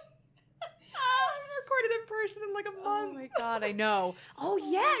recorded in person in like a month. Oh my god, I know. Oh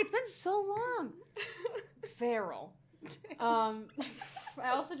yeah, it's been so long. Feral. I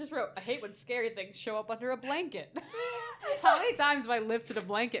also just wrote, I hate when scary things show up under a blanket. How many times have I lifted a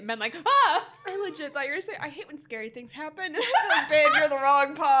blanket and been like, ah! I legit thought you were going to say, I hate when scary things happen. I feel like, babe, you're the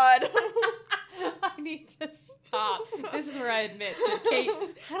wrong pod. I need to stop. This is where I admit that Kate,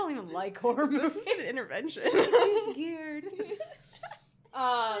 I don't even like horror movies. This is an intervention. I'm scared.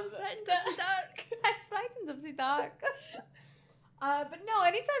 I'm frightened of the dark. I'm frightened of the dark. But no,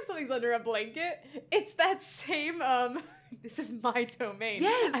 anytime something's under a blanket, it's that same, this is my domain.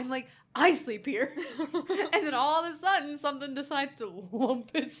 Yes. I'm like, I sleep here. And then all of a sudden, something decides to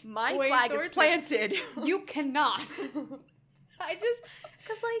lump its My way flag is planted. You cannot. Cause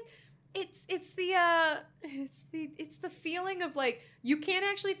like, it's the feeling of like, you can't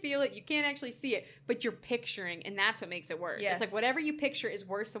actually feel it, you can't actually see it, but you're picturing, and that's what makes it worse. Yes. It's like whatever you picture is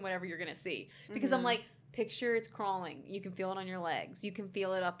worse than whatever you're gonna see. Because I'm like, picture it's crawling. You can feel it on your legs. You can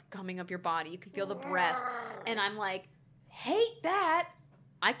feel it coming up your body. You can feel the breath. And I'm like, hate that.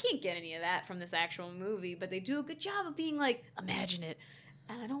 I can't get any of that from this actual movie, but they do a good job of being like, imagine it.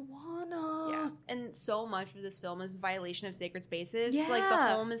 And I don't wanna. Yeah. And so much of this film is violation of sacred spaces. Yeah. Like, the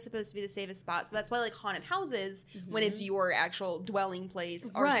home is supposed to be the safest spot. So that's why, like, haunted houses, when it's your actual dwelling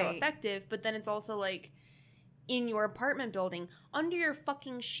place, are so effective. But then it's also, like, in your apartment building, under your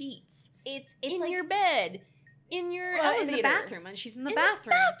fucking sheets. It's in like, your bed. In your elevator. In the bathroom. And she's in the in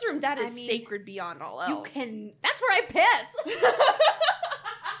bathroom. The bathroom. That is sacred beyond all else. That's where I piss.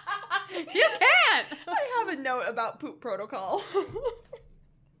 You can't. I have a note about poop protocol.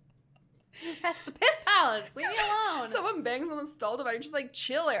 That's the piss palace. Leave me alone. Someone bangs on the stall divider, just like,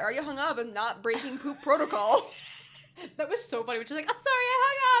 chill, I already hung up. I'm not breaking poop protocol. That was so funny. Which is like, oh, sorry, I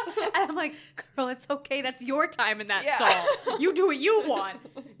hung up. And I'm like, girl, it's okay. That's your time in that stall. You do what you want.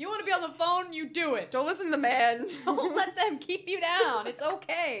 You want to be on the phone, you do it. Don't listen to the man. Don't let them keep you down. It's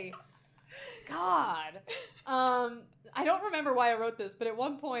okay. God. I don't remember why I wrote this, but at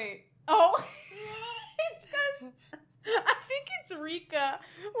one point, it's because I think it's Rika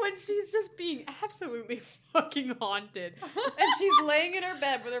when she's just being absolutely fucking haunted, and she's laying in her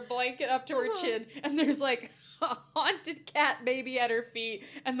bed with her blanket up to her chin, and there's like a haunted cat baby at her feet,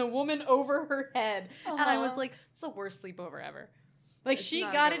 and the woman over her head, and I was like, it's the worst sleepover ever. Like, she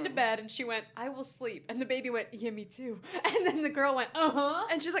got into bed and she went, I will sleep. And the baby went, yeah, me too. And then the girl went, uh-huh.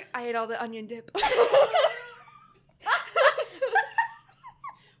 And she's like, I ate all the onion dip.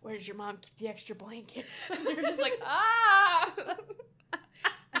 Where did your mom keep the extra blankets? And you're just like, ah!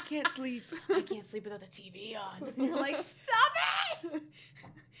 I can't sleep. I can't sleep without the TV on. And you're like, stop it!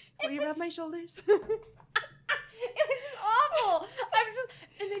 Will you rub my shoulders? It was just awful.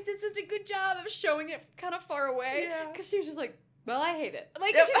 And they did such a good job of showing it kind of far away. Because she was just like, well, I hate it.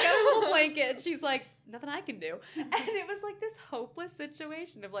 Like, she's got her little blanket, and she's like, nothing I can do. And it was like this hopeless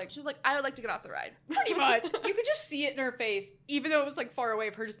situation of like, she was like, I would like to get off the ride. Pretty much. You could just see it in her face, even though it was like far away,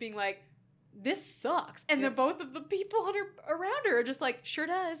 of her just being like, this sucks. And then both of the people around her are just like, sure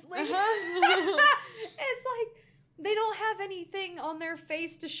does. Like, it's like, they don't have anything on their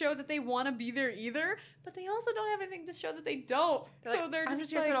face to show that they want to be there either, but they also don't have anything to show that they don't. They're I'm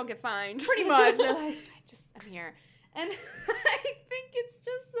just here like, so I don't get fined. Pretty much. They're like, I'm here. And I think it's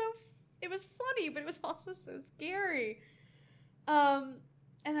just it was funny, but it was also so scary. And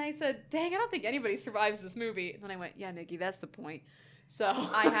I said, dang, I don't think anybody survives this movie. And then I went, yeah, Nikki, that's the point. So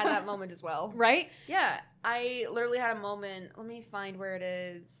I had that moment as well. Right? Yeah. I literally had a moment. Let me find where it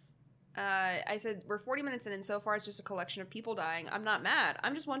is. I said, we're 40 minutes in, and so far it's just a collection of people dying. I'm not mad.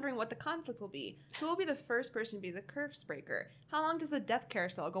 I'm just wondering what the conflict will be. Who will be the first person to be the curse breaker? How long does the death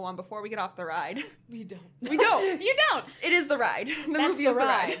carousel go on before we get off the ride? We don't. We don't. You don't. It is the ride. The movie is the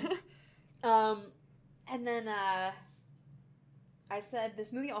ride. And then I said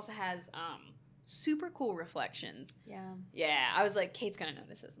this movie also has super cool reflections. Yeah. Yeah. I was like, Kate's gonna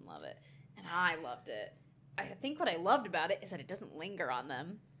notice this and love it. And I loved it. I think what I loved about it is that it doesn't linger on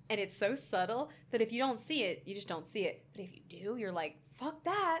them. And it's so subtle that if you don't see it, you just don't see it. But if you do, you're like, fuck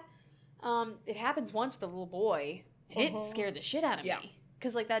that. It happens once with a little boy, and it scared the shit out of me.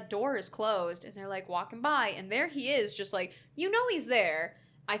 Because, like, that door is closed, and they're, like, walking by, and there he is, just, like, you know he's there.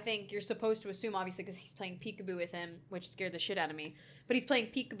 I think you're supposed to assume, obviously, because he's playing peekaboo with him, which scared the shit out of me. But he's playing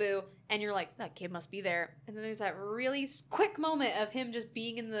peekaboo, and you're like, that kid must be there. And then there's that really quick moment of him just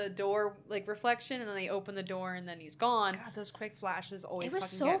being in the door, like, reflection, and then they open the door, and then he's gone. God, those quick flashes always fucking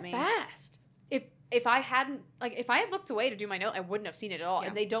so get me. It was so fast. If I hadn't, like, if I had looked away to do my note, I wouldn't have seen it at all. Yeah.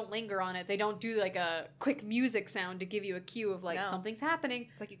 And they don't linger on it. They don't do, like, a quick music sound to give you a cue of, like, something's happening.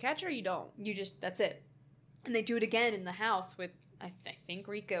 It's like you catch her or you don't. You just, that's it. And they do it again in the house with, I think,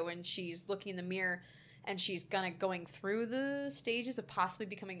 Rika, when she's looking in the mirror and she's going through the stages of possibly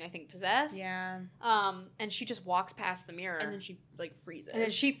becoming, I think, possessed. Yeah. And she just walks past the mirror. And then she, like, freezes. And then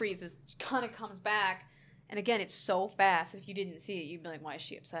she freezes. She kind of comes back. And again, it's so fast. If you didn't see it, you'd be like, why is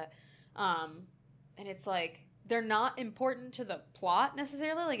she upset? And it's like, they're not important to the plot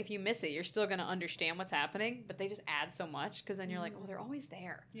necessarily. Like, if you miss it, you're still going to understand what's happening. But they just add so much because then you're like, oh, they're always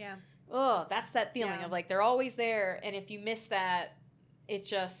there. Yeah. Oh, that's that feeling of, like, they're always there. And if you miss that, it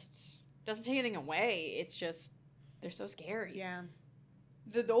just doesn't take anything away. It's just, they're so scary. Yeah.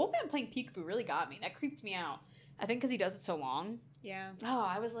 The old man playing peekaboo really got me. That creeped me out. I think because he does it so long. Yeah. Oh,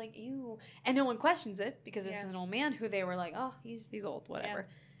 I was like, ew. And no one questions it because this is an old man who they were like, oh, he's old, whatever.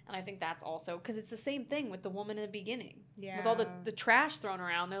 Yeah. And I think that's also, because it's the same thing with the woman in the beginning. Yeah. With all the trash thrown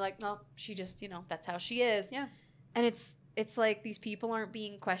around, they're like, no, she just, that's how she is. Yeah. And it's like these people aren't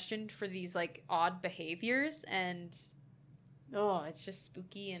being questioned for these, like, odd behaviors. And, oh, it's just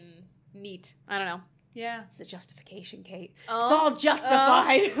spooky and neat. I don't know. Yeah. It's the justification, Kate. It's all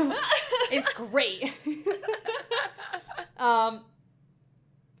justified. It's great.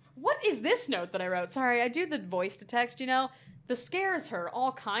 What is this note that I wrote? Sorry, I do the voice to text, The scares her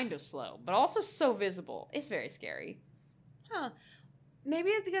all kind of slow, but also so visible. It's very scary. Huh.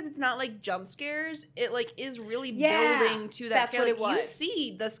 Maybe it's because it's not, like, jump scares. It, like, is really building to that scare. Like, you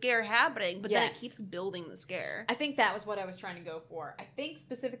see the scare happening, but then it keeps building the scare. I think that was what I was trying to go for. I think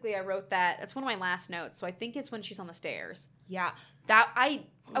specifically I wrote that. That's one of my last notes. So I think it's when she's on the stairs. Yeah.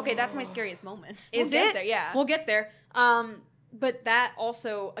 Okay, that's my scariest moment. Is we'll it? Get there, yeah. We'll get there. But that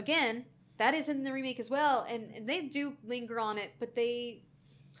also, again, that is in the remake as well. And they do linger on it, but they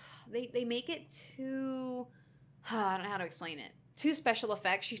make it too... I don't know how to explain it. Too special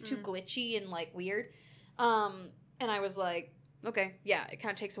effects. She's too glitchy and, like, weird. And I was like, okay, yeah, it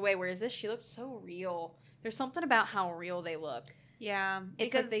kind of takes away. Whereas this, she looked so real. There's something about how real they look. Yeah.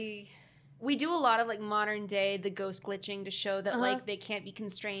 It's because like we do a lot of like modern day the ghost glitching to show that like they can't be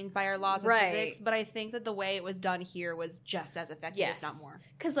constrained by our laws of Right. physics, but I think that the way it was done here was just as effective, if not more.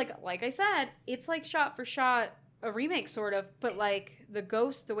 Because like I said, it's like shot for shot a remake sort of, but like the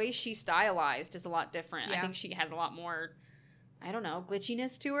ghost, the way she's stylized is a lot different. Yeah. I think she has a lot more, I don't know,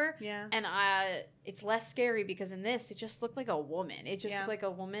 glitchiness to her. Yeah. And it's less scary because in this, it just looked like a woman. It just looked like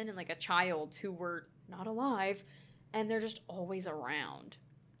a woman and like a child who were not alive, and they're just always around.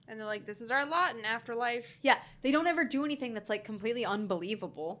 And they're like, this is our lot in afterlife. Yeah, they don't ever do anything that's like completely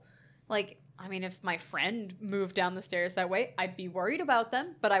unbelievable. Like, I mean, if my friend moved down the stairs that way, I'd be worried about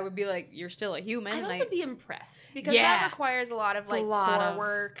them, but I would be like, you're still a human. I'd also be impressed because that requires a lot of like core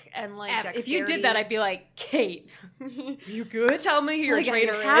work and like dexterity. If you did that, I'd be like, Kate, you good? Tell me who your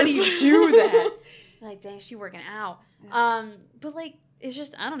trainer is. How do you do that? Like, dang, she working out. Yeah. But like, it's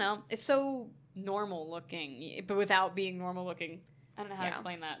just, I don't know. It's so normal looking, but without being normal looking. I don't know how to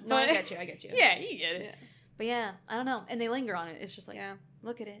explain that. No, I get you. Yeah, you get it. Yeah. But yeah, I don't know. And they linger on it. It's just like,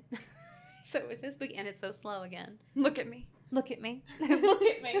 look at it. So is this big? And it's so slow again. Look at me. Look at me. Look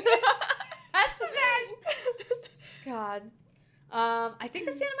at me. That's the best. God. I think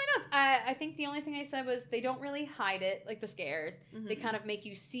that's the end of my notes. I think the only thing I said was they don't really hide it, like the scares. Mm-hmm. They kind of make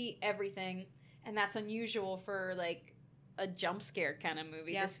you see everything. And that's unusual for like a jump scare kind of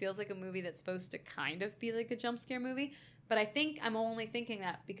movie. Yeah. This feels like a movie that's supposed to kind of be like a jump scare movie. But I think I'm only thinking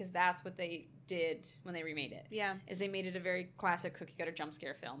that because that's what they did when they remade it. Yeah. Is they made it a very classic cookie cutter jump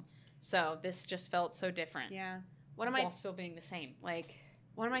scare film. So this just felt so different. Yeah. While still being the same. Like,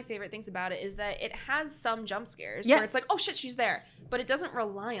 one of my favorite things about it is that it has some jump scares where it's like, oh shit, she's there. But it doesn't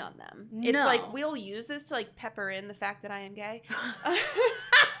rely on them. No. It's like, we'll use this to like pepper in the fact that I am gay.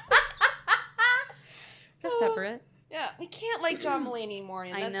 Just pepper it. Yeah, we can't like John Mulaney anymore.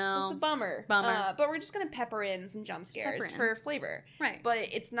 I know. It's a bummer. But we're just going to pepper in some jump scares for flavor. Right. But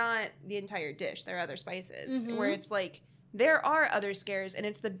it's not the entire dish. There are other spices where it's like, there are other scares, and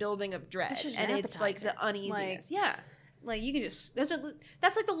it's the building of dread. And it's like the uneasiness. Like you can just, that's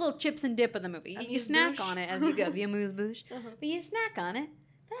like the little chips and dip of the movie. You snack on it as you go. The amuse-bouche. But you snack on it.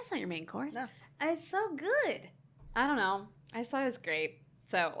 But that's not your main course. No. It's so good. I don't know. I just thought it was great.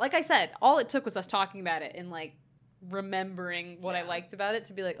 So, like I said, all it took was us talking about it and like remembering what I liked about it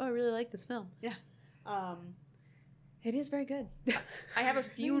to be like, oh, I really like this film. Yeah. It is very good. I have a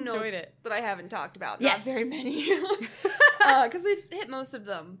few notes that I haven't talked about. Not very many. Because we've hit most of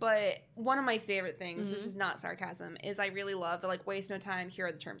them. But one of my favorite things, this is not sarcasm, is I really love the like, waste no time, here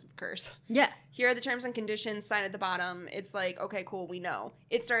are the terms of the curse. Yeah. Here are the terms and conditions, sign at the bottom. It's like, okay, cool, we know.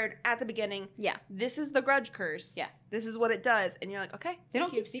 It started at the beginning. Yeah. This is the grudge curse. Yeah. This is what it does. And you're like, okay. They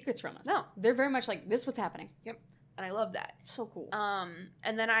don't keep secrets from us. No. They're very much like, this is what's happening. Yep. And I love that. So cool.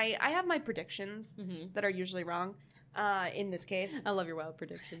 And then I have my predictions that are usually wrong. In this case. I love your wild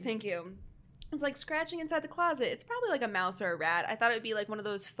predictions. Thank you. It's like scratching inside the closet. It's probably like a mouse or a rat. I thought it would be like one of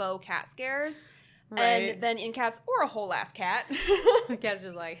those faux cat scares. Right. And then in caps, or a whole ass cat. The cat's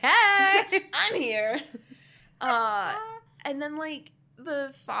just like, hey! I'm here. And then like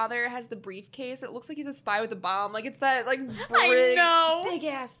the father has the briefcase. It looks like he's a spy with a bomb. Like it's that like big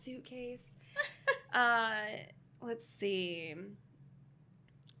ass suitcase. Let's see.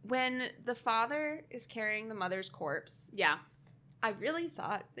 When the father is carrying the mother's corpse, I really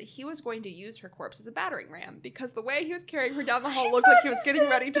thought that he was going to use her corpse as a battering ram because the way he was carrying her down the hall looked like he was getting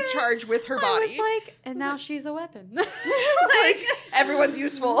ready to charge with her body. I was like, and now she's a weapon. Like, everyone's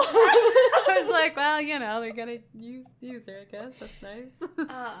useful. I was like, well, you know, they're gonna use her, I guess. That's nice.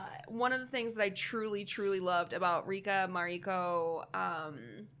 One of the things that I truly, truly loved about Rika, Mariko,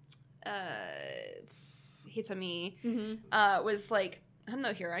 Hitomi, was like, I'm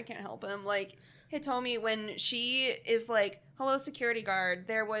no hero, I can't help him. Like, Hitomi, when she is like, hello, security guard,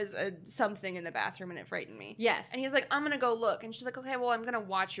 there was something in the bathroom and it frightened me. Yes. And he's like, I'm going to go look. And she's like, okay, well, I'm going to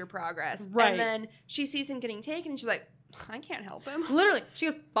watch your progress. Right. And then she sees him getting taken and she's like, I can't help him. Literally. She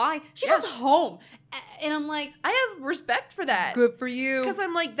goes, bye. She goes home. And I'm like, I have respect for that. Good for you. Because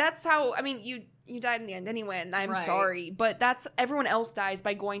I'm like, that's how, I mean, you died in the end anyway, and I'm sorry, but that's, everyone else dies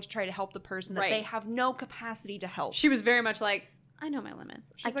by going to try to help the person that they have no capacity to help. She was very much like, I know my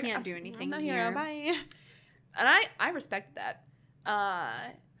limits. I can't do anything here. Bye. And I respect that.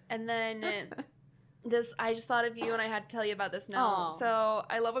 And then I just thought of you and I had to tell you about this note. Aww. So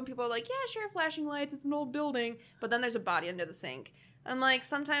I love when people are like, yeah, sure, flashing lights, it's an old building, but then there's a body under the sink. I'm like,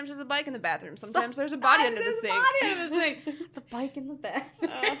 sometimes there's a bike in the bathroom. Sometimes there's a body under the sink. The bike in the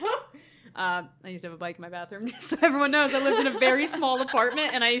bathroom. I used to have a bike in my bathroom, just so everyone knows. I lived in a very small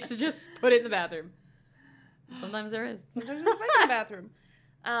apartment, and I used to just put it in the bathroom. Sometimes there is. Sometimes there's a bike in the bathroom.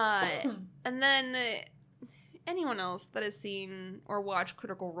 And then anyone else that has seen or watched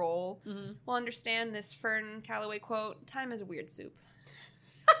Critical Role will understand this Fern Calloway quote, time is a weird soup.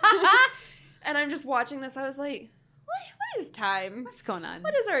 And I'm just watching this, I was like, what is time? What's going on?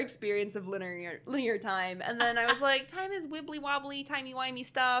 What is our experience of linear time? And then I was like, time is wibbly-wobbly, timey-wimey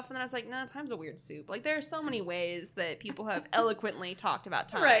stuff. And then I was like, no, time's a weird soup. Like, there are so many ways that people have eloquently talked about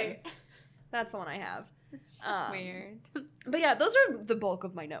time. Right. That's the one I have. It's just weird. But yeah, those are the bulk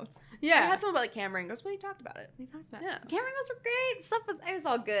of my notes. Yeah. I had some about like Cameron goes, well, he talked about it. We talked about Yeah. it. Cameron goes were great. It was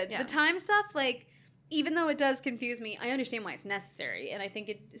all good. Yeah. The time stuff, like, even though it does confuse me, I understand why it's necessary. And I think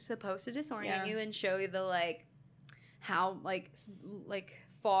it's supposed to disorient you and show you the, like, how, like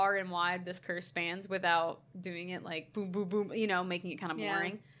far and wide this curse spans without doing it, like, boom, boom, boom, you know, making it kind of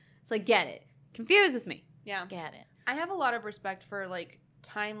boring. It's like, get it. Confuses me. Yeah. Get it. I have a lot of respect for, like,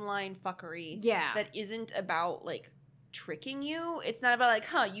 timeline fuckery. Yeah. That isn't about, like, tricking you. It's not about,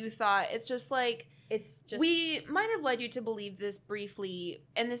 like, you thought. It's just, like, it's just... we might have led you to believe this briefly,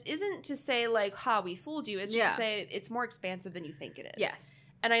 and this isn't to say, like, we fooled you. It's just to say it's more expansive than you think it is. Yes.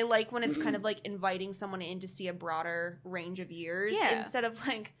 And I like when it's kind of, like, inviting someone in to see a broader range of years instead of,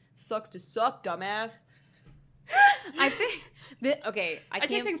 like, sucks to suck, dumbass. I think that, okay, I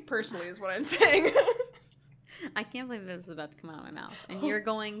take things personally is what I'm saying. I can't believe this is about to come out of my mouth. And you're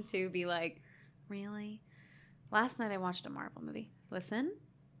going to be like, really? Last night I watched a Marvel movie. Listen,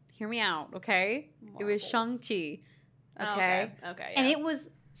 hear me out, okay? Marvels. It was Shang-Chi. Oh, okay? Okay. And it was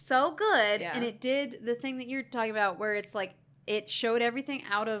so good. Yeah. And it did the thing that you're talking about where it's like, it showed everything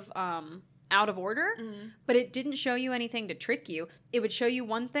out of order, but it didn't show you anything to trick you. It would show you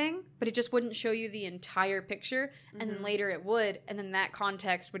one thing, but it just wouldn't show you the entire picture. And then later it would, and then that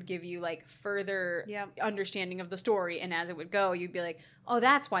context would give you, like, further understanding of the story. And as it would go, you'd be like, oh,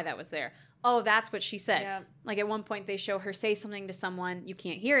 that's why that was there. Oh, that's what she said. Yeah. Like, at one point they show her say something to someone. You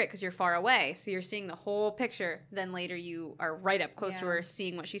can't hear it because you're far away. So you're seeing the whole picture. Then later you are right up close to her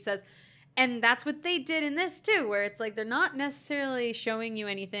seeing what she says. And that's what they did in this, too, where it's like they're not necessarily showing you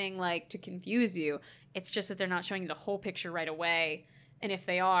anything, like, to confuse you. It's just that they're not showing you the whole picture right away. And if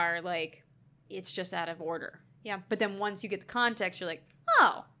they are, like, it's just out of order. Yeah. But then once you get the context, you're like,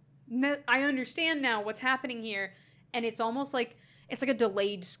 oh, I understand now what's happening here. And it's almost like, it's like a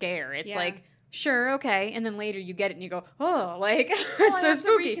delayed scare. It's like, sure, okay. And then later you get it and you go, oh, like, it's so I have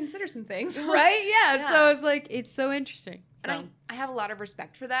spooky. to reconsider some things. Right? Yeah. So it's like, it's so interesting. So. And I have a lot of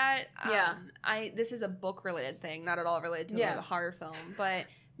respect for that. Yeah. This is a book-related thing, not at all related to a horror film, but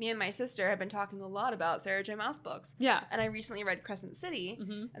me and my sister have been talking a lot about Sarah J. Maas books. Yeah. And I recently read Crescent City,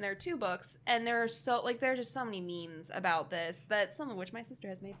 and there are 2 books, and there are just so many memes about this, that some of which my sister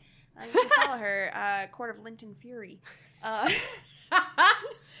has made. You can follow her, Court of Linton Fury.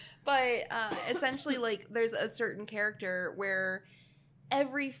 But essentially, like, there's a certain character where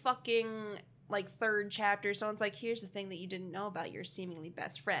every fucking, like, 3rd chapter, someone's like, here's the thing that you didn't know about your seemingly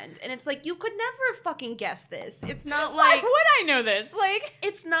best friend. And it's like, you could never fucking guess this. It's not like... Why would I know this? Like...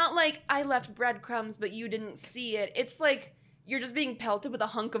 It's not like, I left breadcrumbs, but you didn't see it. It's like, you're just being pelted with a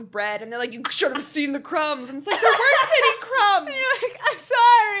hunk of bread, and they're like, you should have seen the crumbs. And it's like, there weren't any crumbs. And you're like, I'm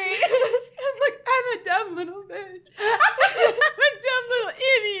sorry. I'm like, I'm a dumb little bitch. I'm a dumb little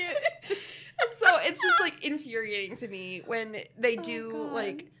idiot. And so it's just, like, infuriating to me when they do,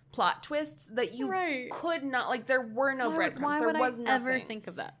 like, plot twists that you could not, like, there were no breadcrumbs. There was nothing. Why would I ever think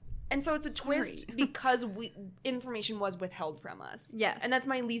of that? And so it's a twist because information was withheld from us. Yes. And that's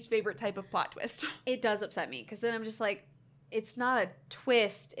my least favorite type of plot twist. It does upset me because then I'm just like, it's not a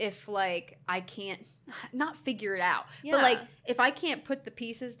twist if, like, I can't not figure it out. Yeah. But, like, if I can't put the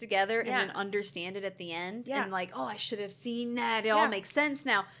pieces together and then understand it at the end and, like, oh, I should have seen that. It all makes sense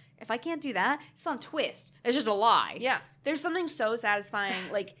now. If I can't do that, it's not a twist. It's just a lie. Yeah. There's something so satisfying.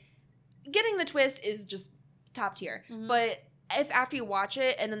 Like, getting the twist is just top tier. But if after you watch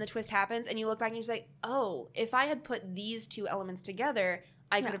it and then the twist happens and you look back and you're just like, oh, if I had put these 2 elements together,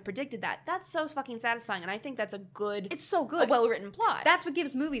 I could have predicted that. That's so fucking satisfying. And I think that's a good... It's so good. A well-written plot. That's what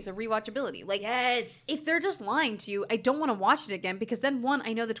gives movies a rewatchability. Like, yes. If they're just lying to you, I don't want to watch it again because then, 1,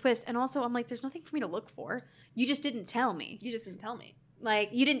 I know the twist. And also, I'm like, there's nothing for me to look for. You just didn't tell me.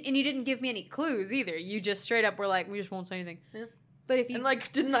 Like, you didn't give me any clues either. You just straight up were like, we just won't say anything. Yeah. But if you... And,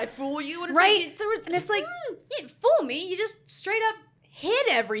 like, didn't I fool you? And it's and it's like, you didn't fool me. You just straight up hid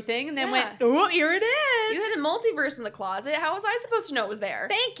everything and then went, oh, here it is. You had a multiverse in the closet. How was I supposed to know it was there?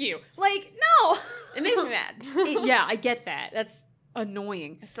 Thank you. Like, no. It makes me mad. Yeah, I get that. That's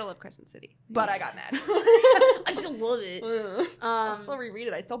annoying. I still love Crescent City, but I got mad. I still love it. I'll still reread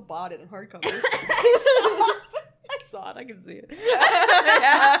it. I still bought it in hardcover. I saw it. I can see it.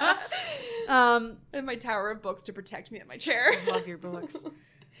 And my tower of books to protect me at my chair. I love your books.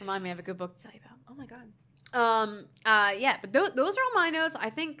 Remind me, I have a good book to tell you about. Oh my god. Yeah, but those are all my notes. I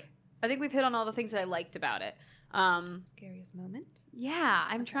think we've hit on all the things that I liked about it. Scariest moment? Yeah,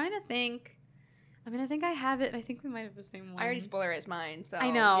 I'm trying to think. I mean, I think I have it. I think we might have the same one. I already spoilerized mine, so I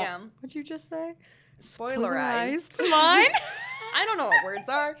know. Yeah. What'd you just say? Spoilerized. Mine? I don't know what words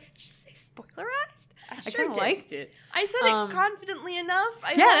are. Did you say spoilerized? I I sure kind of did. liked it. I said it confidently enough.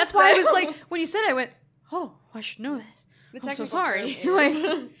 Yeah, that's why I was like, when you said it, I went, oh, I should know this. The I'm so technical sorry. term is-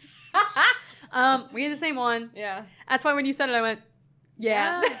 We had the same one. Yeah. That's why when you said it, I went,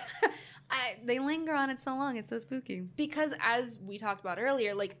 yeah. Yeah. They linger on it so long. It's so spooky. Because as we talked about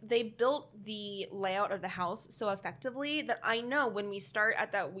earlier, like they built the layout of the house so effectively that I know when we start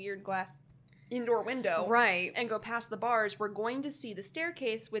at that weird glass indoor window Right. and go past the bars, we're going to see the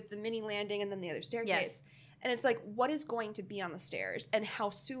staircase with the mini landing and then the other staircase. Yes. And it's like, what is going to be on the stairs? And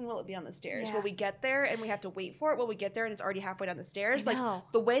how soon will it be on the stairs? Yeah. Will we get there and we have to wait for it? Will we get there and it's already halfway down the stairs? I Like, know.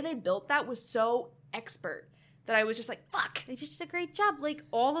 the way they built that was so expert that I was just like, fuck. They just did a great job. Like,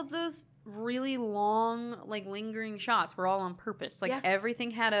 all of those really long, like, lingering shots were all on purpose. Like, Yeah. everything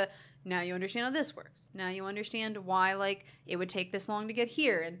had a, now you understand how this works. Now you understand why, like, it would take this long to get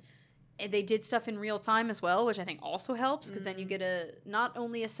here. And they did stuff in real time as well, which I think also helps, because then you get not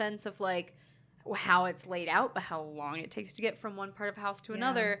only a sense of, like, how it's laid out, but how long it takes to get from one part of the house to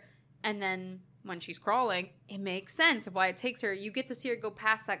another. And then when she's crawling, it makes sense of why it takes her. You get to see her go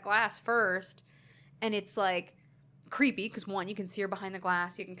past that glass first, and it's, like, creepy, because one, you can see her behind the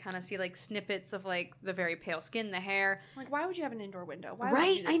glass. You can kind of see, like, snippets of, like, the very pale skin, the hair. Like, why would you have an indoor window? Why Right?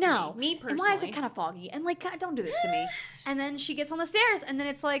 would you do I this to know. Me personally. And why is it kind of foggy? And, like, don't do this to me. And then she gets on the stairs, and then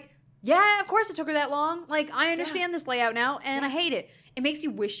it's like, yeah, of course it took her that long. Like, I understand this layout now, and I hate it. It makes you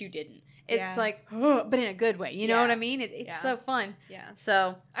wish you didn't. It's like, but in a good way. You know what I mean? It's so fun. Yeah.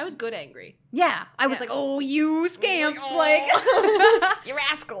 So I was good angry. yeah, I was Yeah. like, oh, you scamps, Like, like. You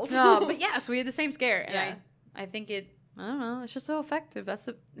rascals. No, but yeah, so we had the same scare, and Yeah. I think I don't know, it's just so effective.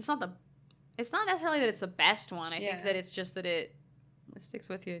 It's not necessarily that it's the best one. I think that it's just that it sticks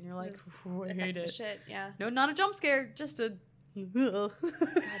with you, and you're like, "Ooh, I hate it. Shit, yeah. No, not a jump scare, just a.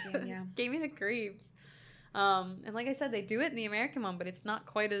 Goddamn, yeah. Gave me the creeps. And like I said, they do it in the American one, but it's not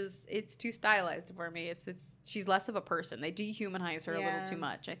quite as, it's too stylized for me. She's less of a person. They dehumanize her a little too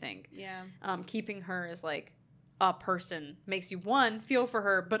much, I think. Yeah. Keeping her as like a person makes you, one, feel for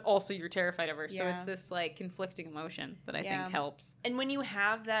her, but also you're terrified of her. So it's this like conflicting emotion that I think helps. And when you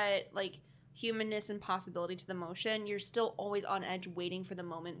have that like humanness and possibility to the motion, you're still always on edge waiting for the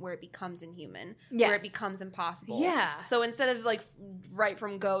moment where it becomes inhuman, where it becomes impossible. Yeah. So instead of like right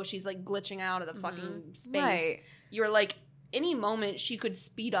from go, she's like glitching out of the fucking space. Right. You're like, any moment she could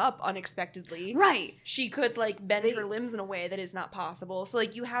speed up unexpectedly. Right. She could like bend her limbs in a way that is not possible. So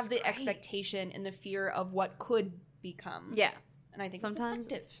like you have the expectation and the fear of what could become. Yeah. And I think sometimes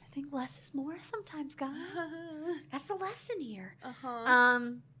it's effective. I think less is more sometimes, guys. That's the lesson here. Uh-huh.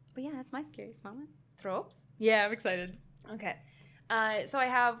 But yeah, that's my scariest moment. Throw-ups? Yeah, I'm excited. Okay. So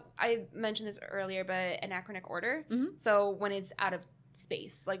I mentioned this earlier, but anachronic order. Mhm. So when it's out of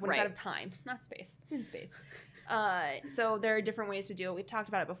space, like when it's Right. out of time, not space, it's in space. So there are different ways to do it. We've talked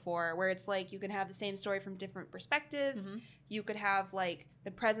about it before, where it's like you can have the same story from different perspectives. Mhm. You could have like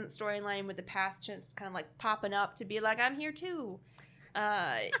the present storyline with the past just kind of like popping up to be like, I'm here too.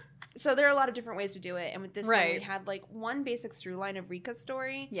 So there are a lot of different ways to do it. And with this one, we had like one basic through line of Rika's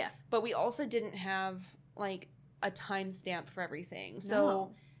story. Yeah. But we also didn't have like a timestamp for everything.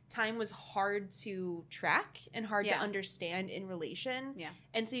 So time was hard to track and hard to understand in relation. Yeah.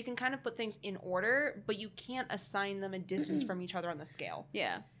 And so you can kind of put things in order, but you can't assign them a distance from each other on the scale.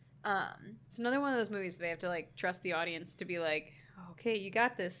 Yeah. It's another one of those movies where they have to like trust the audience to be like, okay, you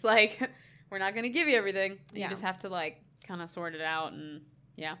got this. Like, we're not going to give you everything. You just have to like kind of sort it out. And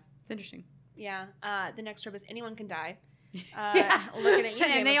yeah, it's interesting. Yeah. The next trope is anyone can die. Looking at you,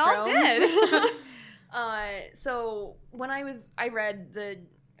 and Game they of all Thrones. did. So when I read the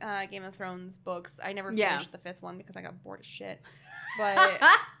Game of Thrones books, I never finished the fifth one because I got bored as shit. But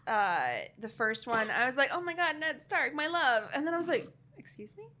the first one, I was like, oh my god, Ned Stark, my love. And then I was like,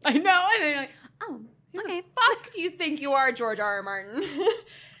 excuse me? I know. And then you're like, oh, Who okay. the fuck do you think you are, George R. R. Martin?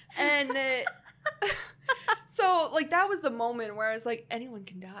 And so, like, that was the moment where I was like, anyone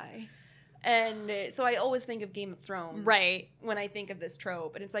can die. And so I always think of Game of Thrones when I think of this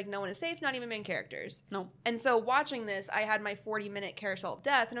trope. And it's like, no one is safe, not even main characters. No. And so watching this, I had my 40-minute carousel of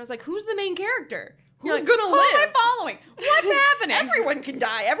death, and I was like, who's the main character? Who's Like, gonna who live? am I following? What's happening? Everyone can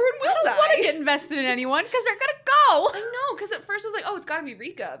die. Everyone will I don't die. want to get invested in anyone because they're going to go. I know, because at first I was like, oh, it's gotta be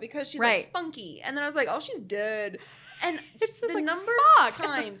Rika because she's like spunky. And then I was like, oh, she's dead. And It's the like, number fuck. of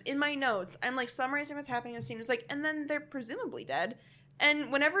times in my notes, I'm like summarizing what's happening in the scene. It's like, and then they're presumably dead.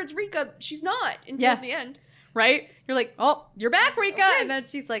 And whenever it's Rika, she's not until the end. Right? You're like, oh, you're back, Rika. Okay. And then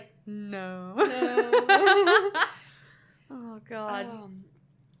she's like, no. Oh, God.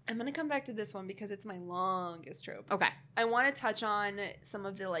 I'm going to come back to this one because it's my longest trope. Okay. I want to touch on some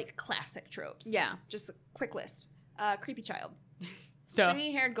of the, like, classic tropes. Yeah. Just a quick list. Creepy child. Duh.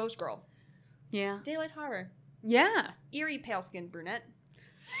 Stringy-haired ghost girl. Yeah. Daylight horror. Yeah. Eerie pale-skinned brunette.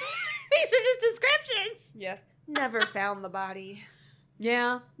 These are just descriptions. Yes. Never found the body.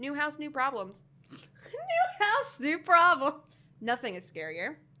 Yeah. New house, new problems. New house, new problems. Nothing is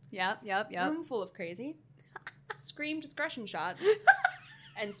scarier. Yep. Room full of crazy. Scream discretion shot.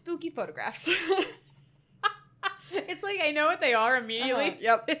 And spooky photographs. It's like I know what they are immediately.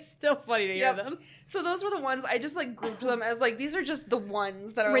 Yep. It's still funny to hear them. So those were the ones I just like grouped them as like these are just the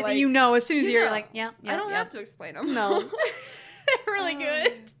ones that are Right, like that you know as soon as you're know. like, yeah. I don't have to explain them. No. They're really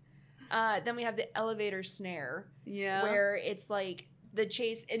good. Then we have the elevator snare. Yeah. Where it's like the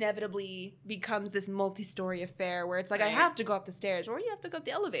chase inevitably becomes this multi-story affair where it's like, Right. I have to go up the stairs or you have to go up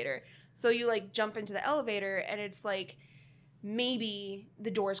the elevator. So you like jump into the elevator and it's like maybe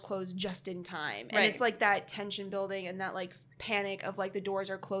the doors close just in time. And Right. it's like that tension building and that like panic of like the doors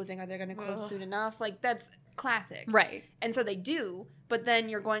are closing. Are they going to close soon enough? Like that's classic. Right. And so they do, but then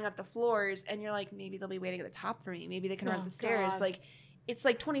you're going up the floors and you're like, maybe they'll be waiting at the top for me. Maybe they can run up the stairs. God. Like it's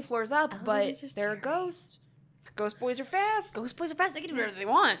like 20 floors up, but Elevators are they're a scary. ghost. Ghost boys are fast. Ghost boys are fast. They can do whatever they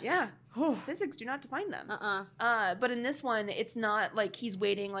want. Yeah. Oh. Physics do not define them. Uh-uh. But in this one, it's not like he's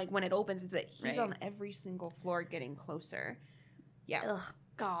waiting like when it opens. It's that he's Right. on every single floor getting closer. Yeah. Ugh,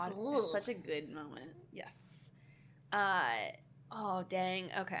 God. Ugh. It's such a good moment. Yes. Oh, dang.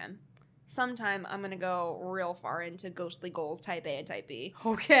 Okay. Sometime I'm going to go real far into ghostly goals, type A and type B.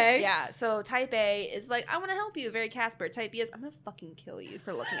 Okay. Yeah. So type A is like, I want to help you, very Casper. Type B is, I'm going to fucking kill you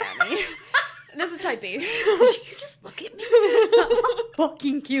for looking at me. And this is type B. Did you just look at me? I'll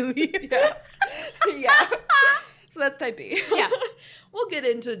fucking kill you. Yeah. Yeah. So that's type B. Yeah. We'll get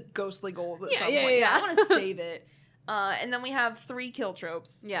into ghostly goals at some point. Yeah. I want to save it. And then we have 3 kill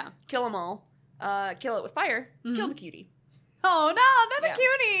tropes. Yeah. Kill them all. Kill it with fire. Mhm. Kill the cutie. Oh, no, not Yeah. the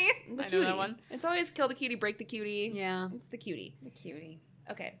cutie. The I know cutie. that one. It's always kill the cutie, break the cutie. Yeah. It's the cutie. The cutie.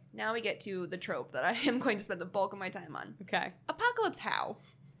 Okay, now we get to the trope that I am going to spend the bulk of my time on. Okay. Apocalypse how?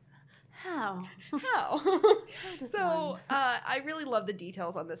 How? How? does So, one? I really love the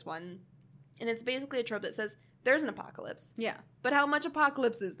details on this one. And it's basically a trope that says, there's an apocalypse. Yeah. But how much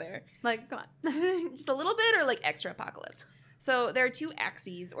apocalypse is there? Like, come on. Just a little bit or like extra apocalypse? So there are 2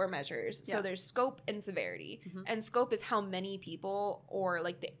 axes or measures. So Yeah. there's scope and severity. Mhm. And scope is how many people or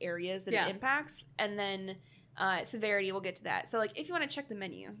like the areas that Yeah. it impacts. And then severity, we'll get to that. So like if you want to check the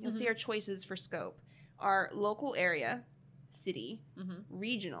menu, you'll see our choices for scope are local area, city, Mm-hmm.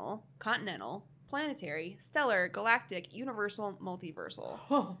 regional, continental, planetary, stellar, galactic, universal, multiversal,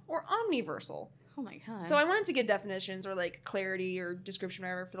 Oh. or omniversal. Oh my God. So I wanted to give definitions or like clarity or description or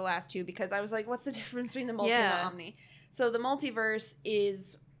whatever for the last 2 because I was like, what's the difference between the multi and the omni? So the multiverse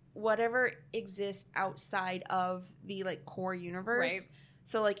is whatever exists outside of the like core universe. Right.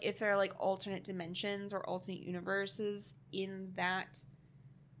 So like if there are like alternate dimensions or alternate universes in that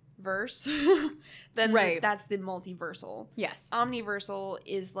verse, then Right. that's the multiversal. Yes. Omniversal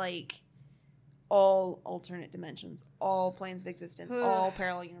is like all alternate dimensions, all planes of existence, all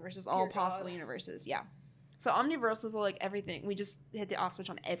parallel universes, all Dear possible God. universes. Yeah. So omniversals are like everything. We just hit the off switch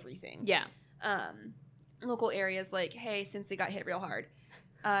on everything. Yeah. Local areas like, hey, since they got hit real hard.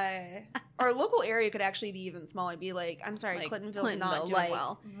 Our local area could actually be even smaller. Be like, I'm sorry, Like Clintonville's not Clintonville, doing like-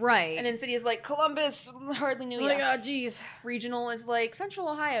 well. Right. And then city is like, Columbus, hardly knew oh my ya. God, jeez. Regional is like, Central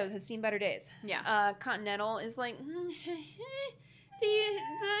Ohio has seen better days. Yeah. Continental is like, the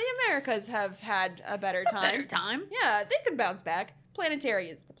Americas have had a better time. Better time. Yeah, they could bounce back. Planetary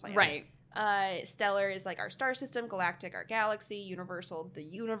is the planet. Right. Stellar is like our star system, galactic, our galaxy, universal, the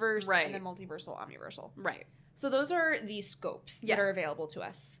universe, Right. and then multiversal, omniversal. Right. So those are the scopes Yeah. that are available to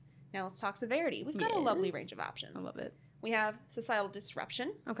us. Now let's talk severity. We've got a lovely Yes. range of options. I love it. We have societal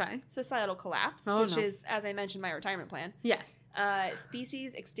disruption, Okay. societal collapse, Oh, which no. is, as I mentioned, my retirement plan, Yes.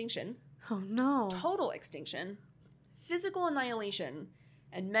 species extinction, Oh no. total extinction, physical annihilation,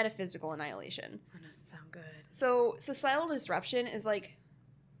 and metaphysical annihilation. That doesn't sound good. So societal disruption is like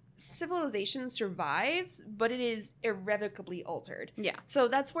civilization survives, but it is irrevocably altered. Yeah. So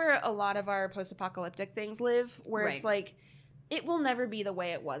that's where a lot of our post-apocalyptic things live, where it's Right. like, it will never be the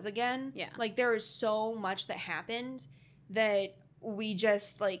way it was again. Yeah. Like, there is so much that happened that we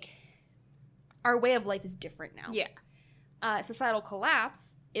just, like, our way of life is different now. Yeah. Societal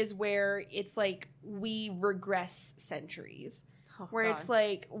collapse is where it's like we regress centuries. Oh, Where God. it's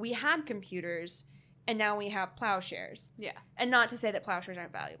like we had computers and now we have plowshares. Yeah. And not to say that plowshares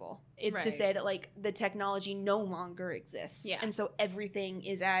aren't valuable. It's to Right. say that, like, the technology no longer exists. Yeah. And so everything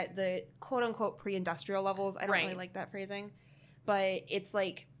is at the quote-unquote pre-industrial levels. I don't really Right. like that phrasing. But it's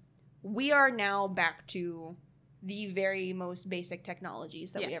like, we are now back to the very most basic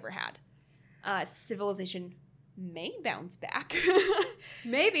technologies that we ever had. Civilization may bounce back.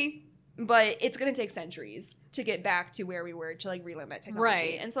 Maybe. But it's going to take centuries to get back to where we were to, like, relearn that technology.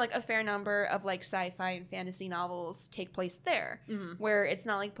 Right. And so, like, a fair number of, like, sci-fi and fantasy novels take place there, Mm-hmm. where it's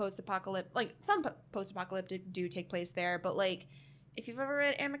not, like, post-apocalyptic. Like, some post-apocalyptic do take place there, but, like, if you've ever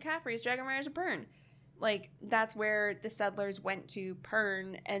read Anne McCaffrey's Dragon Riders of Pern, like, that's where the settlers went to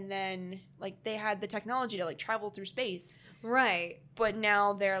Pern, and then, like, they had the technology to, like, travel through space. Right. But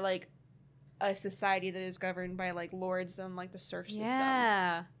now they're, like, a society that is governed by, like, lords and, like, the serf system.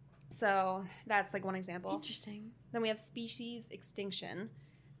 Yeah. So that's, like, one example. Interesting. Then we have species extinction.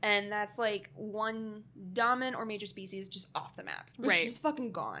 And that's, like, one dominant or major species just off the map. Right. Just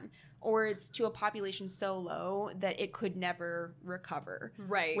fucking gone. Or it's to a population so low that it could never recover.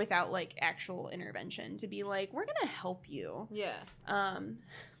 Right. Without, like, actual intervention. To be like, we're gonna help you. Yeah.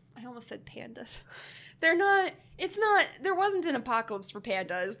 I almost said pandas. There wasn't an apocalypse for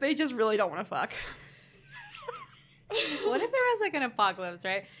pandas. They just really don't want to fuck. What if there was like an apocalypse,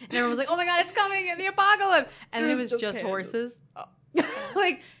 right? And everyone was like, "Oh my god, it's coming! The apocalypse!" And then it was just pandas. horses. Oh.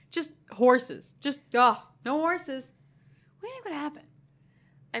 Like just horses. Just no horses. What do you think would happen?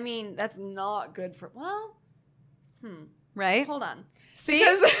 I mean, that's not good for. Well, Right? hold on. See,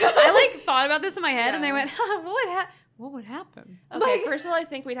 Because- I like thought about this in my head, and they Yeah. went, "What would happen?" Okay, Like- first of all, I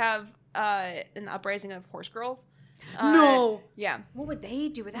think we'd have an uprising of horse girls. No. Yeah. What would they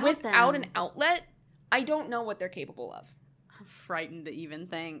do without an outlet, I don't know what they're capable of. I'm frightened to even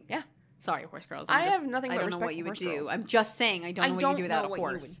think. Yeah. Sorry, horse girls. I have nothing I but don't know respect what you for would horse do. girls. I'm just saying I don't know what you do without a what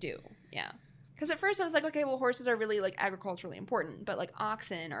horse. you would do. Yeah. Because at first I was like, okay, well, horses are really, like, agriculturally important, but, like,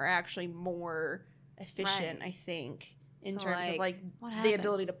 oxen are actually more efficient, Right. I think, in So, terms of, like, what the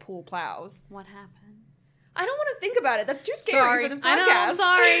ability to happens? pull plows. What happens? I don't want to think about it. That's too scary Sorry. for this podcast. I know. I'm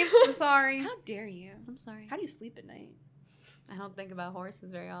sorry. I'm sorry. How dare you? I'm sorry. How do you sleep at night? I don't think about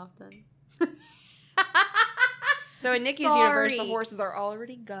horses very often. So in Nikki's Sorry. universe, the horses are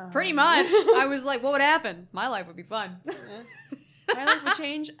already gone. Pretty much. I was like, what would happen? My life would be fun. My life would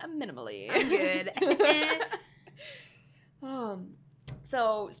change minimally. I'm good.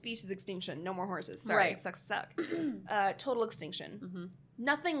 So species extinction. No more horses. Sorry. Right. Suck. Total extinction. Mm-hmm.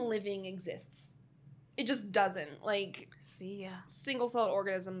 Nothing living exists. It just doesn't. Like, See ya. single-celled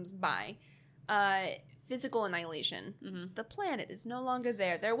organisms, bye. Physical annihilation. Mm-hmm. The planet is no longer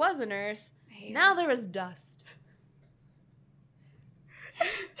there. There was an Earth. Hey, Now there is dust.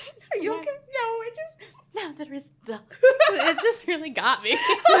 Are you okay? No, it just now there is dust. It just really got me.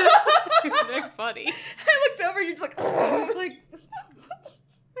 It was very funny. I looked over. You're just like. I was like,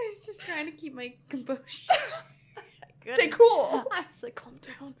 I was just trying to keep my composure. Stay cool. I was like, calm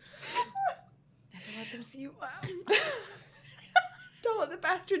down. Never let them see you laugh. Don't let the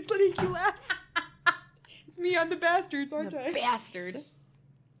bastards make you laugh. It's me, I'm the bastards, aren't I? Bastard.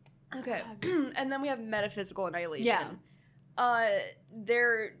 Okay. And then we have metaphysical annihilation. Yeah.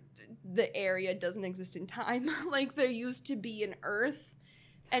 The area doesn't exist in time. Like, there used to be an Earth,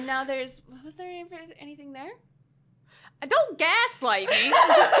 and now was there anything there? Don't gaslight me.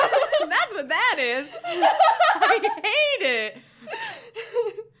 That's what that is. I hate it.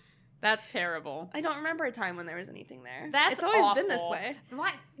 That's terrible. I don't remember a time when there was anything there. That's It's always been this awful. way.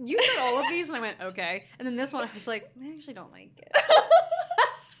 Why? You said all of these, and I went, okay. And then this one, I was like, I actually don't like it.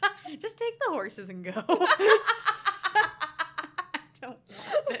 Just take the horses and go. I don't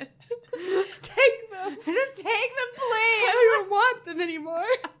want this. Take them. Just take them, I please. don't even want them anymore.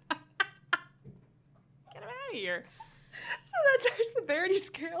 Get them out of here. So that's our severity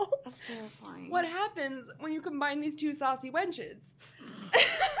scale. That's terrifying. What happens when you combine these two saucy wenches?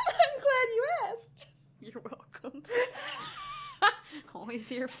 I'm glad you asked. You're welcome. Always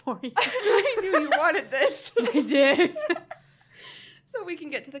here for you. I knew you wanted this. I did. So we can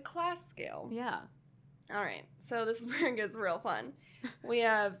get to the class scale. Yeah. All right. So this is where it gets real fun. We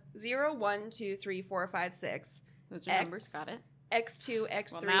have 0, 1, 2, 3, 4, 5, 6. Those are numbers. Got it. X2,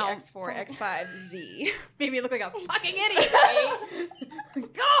 X3, Well, now- X4, X5, Z. Made me look like a fucking idiot.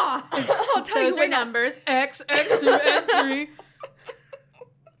 God. I'll tell you Those are when numbers. X, X2, X3.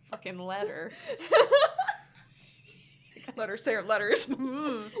 Fucking letter. Letters, say letters.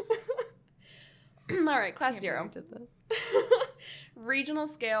 Mm. All right, class Can't 0. believe I did this. Regional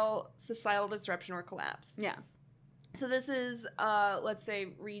scale societal disruption or collapse. Yeah. So this is, let's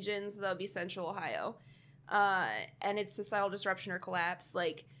say, regions, that'll be Central Ohio. And it's societal disruption or collapse.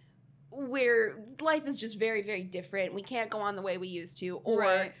 Like, where life is just very, very different. We can't go on the way we used to. Or,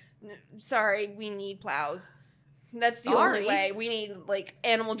 Right. sorry, we need plows. That's the only way. We need, like,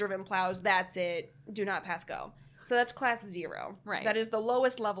 animal-driven plows. That's it. Do not pass go. So that's class 0. Right. That is the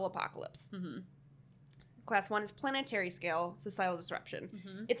lowest level apocalypse. Mm-hmm. Class 1 is planetary scale societal disruption.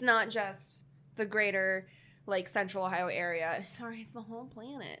 Mm-hmm. It's not just the greater, like, central Ohio area. Sorry, it's the whole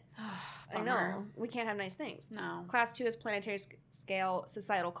planet. I know. We can't have nice things. No. Class 2 is planetary scale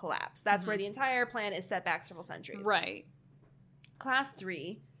societal collapse. That's where the entire planet is set back several centuries. Right. Class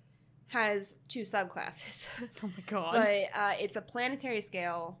 3 has 2 subclasses. Oh my god. But it's a planetary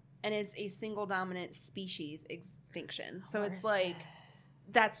scale, and it's a single dominant species extinction. So it's like,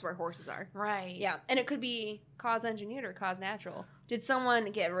 that's where horses are. Right. Yeah. And it could be cause engineered or cause natural. Did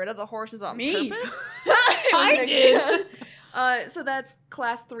someone get rid of the horses on Me. purpose? I did. So that's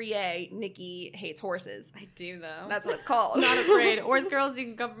class 3A. Nikki hates horses. I do, though. That's what it's called. I'm not afraid. Horse girls, you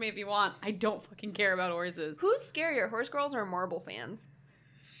can come for me if you want. I don't fucking care about horses. Who's scarier, horse girls or marble fans?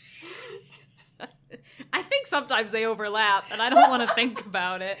 I think sometimes they overlap, and I don't want to think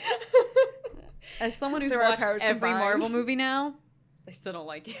about it. As someone who's There are watched powers every combined. Marvel movie now, I still don't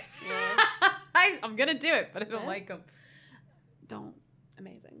like it. Yeah. I'm gonna do it, but I don't Yeah. like them. Don't.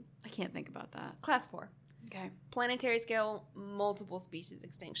 Amazing. I can't think about that. Class 4. Okay. Planetary scale, multiple species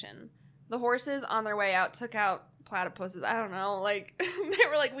extinction. The horses on their way out took out platypuses. I don't know. Like, they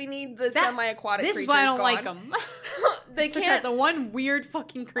were like, we need the semi-aquatic This creatures is why I don't gone. like them. They Took out can't. the one weird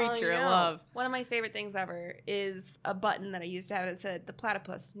fucking creature I know. love. One of my favorite things ever is a button that I used to have. And it said, the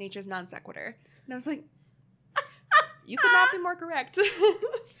platypus, nature's non sequitur. And I was like, you could not be more correct.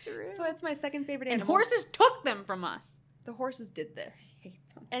 That's true. So it's my second favorite And animal. horses took them from us. The horses did this. I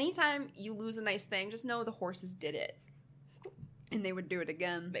hate them. Anytime you lose a nice thing, just know the horses did it. And they would do it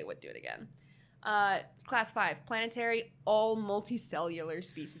again. They would do it again. Class 5, planetary, all multicellular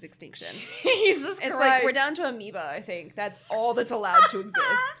species extinction. Jesus It's like we're down to amoeba, I think. That's all that's allowed to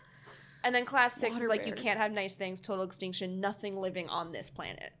exist. And then class 6 Water is like, you bears. can't have nice things, total extinction, nothing living on this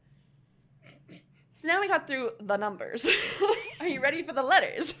planet. So now we got through the numbers. Are you ready for the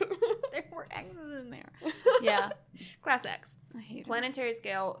letters? There were X's in there. Yeah. Class X, I hate it. planetary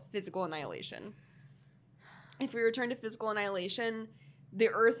scale, physical annihilation. If we return to physical annihilation, the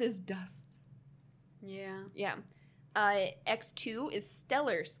Earth is dust. Yeah. Yeah. X2 is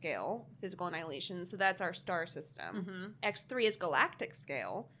stellar scale, physical annihilation, so that's our star system. Mm-hmm. X3 is galactic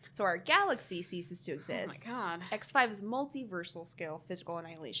scale, so our galaxy ceases to exist. Oh my god. X5 is multiversal scale, physical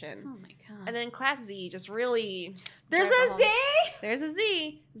annihilation. Oh my god. And then class Z just really... there's drives a it Z? home. There's a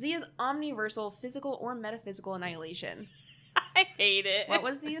Z. Z is omniversal, physical or metaphysical annihilation. I hate it. What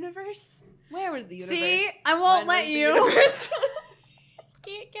was the universe? Where was the universe? See? I won't When let was the you. universe?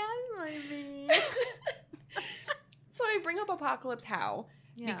 Can't gaslight me. So I bring up Apocalypse How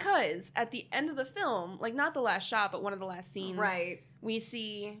Yeah. because at the end of the film, like not the last shot, but one of the last scenes, Right. we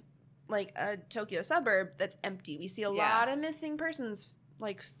see like a Tokyo suburb that's empty. We see a Yeah. lot of missing persons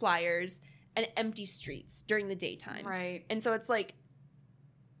like flyers and empty streets during the daytime. Right. And so it's like,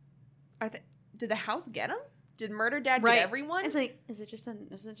 did the house get him? Did Murder Dad Right. get everyone? It's like, is it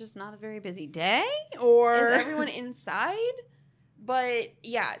just not a very busy day? Or Is everyone inside? But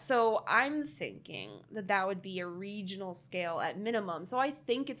yeah, so I'm thinking that would be a regional scale at minimum. So I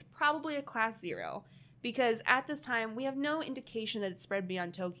think it's probably a class 0 because at this time we have no indication that it's spread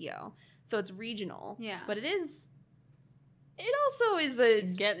beyond Tokyo. So it's regional. Yeah. But it also is a...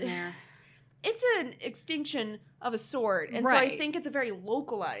 It's getting there. It's an extinction of a sort. And so I Right. think it's a very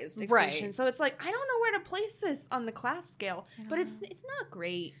localized extinction. Right. So it's like, I don't know where to place this on the class scale. I don't But it's know. not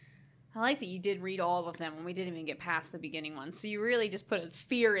great. I like that you did read all of them when we didn't even get past the beginning ones. So you really just put a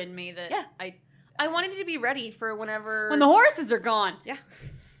fear in me that Yeah. I wanted you to be ready for whenever... when the horses are gone. Yeah.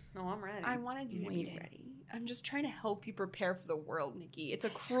 No, I'm ready. I wanted you to waiting. be ready. I'm just trying to help you prepare for the world, Nikki. It's a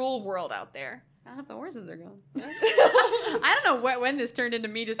cruel world out there. Not if the horses are gone. I don't know when this turned into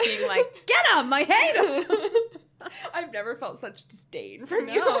me just being like, get them! I hate them! I've never felt such disdain from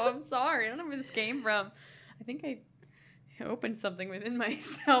you. No, I'm sorry. I don't know where this came from. I think I opened something within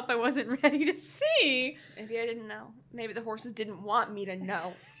myself I wasn't ready to see. Maybe I didn't know. Maybe the horses didn't want me to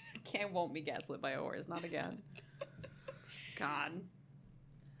know. I won't be gaslit by a horse, not again. God.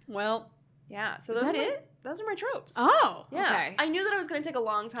 Well, Yeah, so Is those that are it? those are my tropes. oh, Yeah. okay. I knew that I was going to take a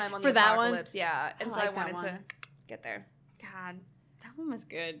long time on For the that one? apocalypse. Yeah, and I so like I that wanted to one. get there. God, that one was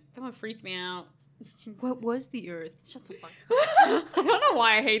good. That one freaked me out. What was the Earth? Shut the fuck up. I don't know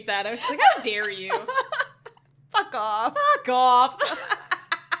why I hate that. I was like, how dare you? Fuck off. Fuck off.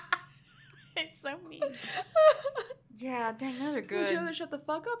 It's so mean. Yeah, dang, those are Would good. you rather shut the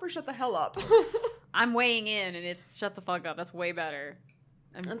fuck up or shut the hell up? I'm weighing in, and it's shut the fuck up. That's way better.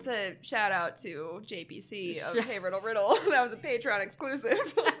 That's a shout out to JPC of Hey Riddle Riddle. That was a Patreon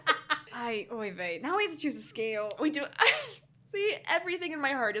exclusive. Wait. Now we have to choose a scale. We do. See, everything in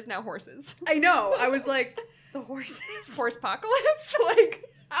my heart is now horses. I know. I was like, the horses. Horse-pocalypse? Like,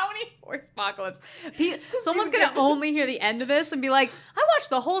 how many horse-pocalypse? Someone's going to only hear the end of this and be like, I watched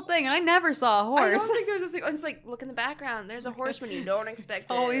the whole thing and I never saw a horse. I don't think there's a... It's like, look in the background. There's a horse when you don't expect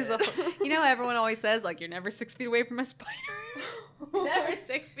it. Always you know, everyone always says, like, you're never 6 feet away from a spider. Never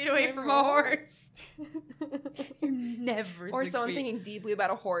 6 feet away from a horse. You're never or someone thinking deeply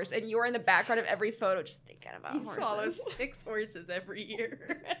about a horse, and you're in the background of every photo just thinking about horses. You swallow 6 horses every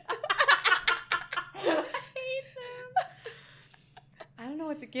year. I hate them. I don't know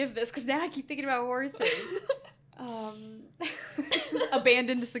what to give this, because now I keep thinking about horses.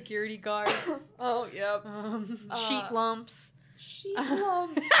 Abandoned security guards. Oh, yep. Sheet lumps. Sheet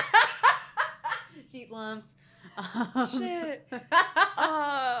lumps. Sheet lumps. Shit.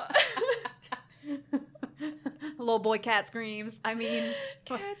 Little boy cat screams. I mean,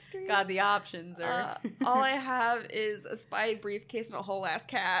 cat screams. God, the options are. All I have is a spy briefcase and a whole ass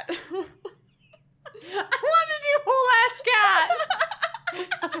cat. I want to do whole ass cat.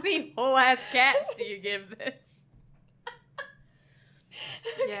 How many whole ass cats do you give this?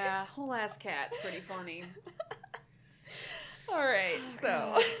 Yeah, whole ass cat's pretty funny. All right,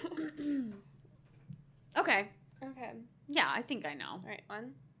 so. Okay. Okay. Yeah, I think I know. All right,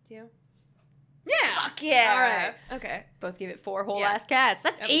 1, 2. Yeah. Fuck yeah. All right. Okay. Both give it 4 whole ass cats.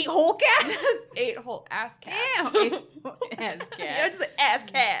 That's 8 whole cats. That's 8 whole ass cats. Damn. 8 whole ass cats. Yeah, it's like ass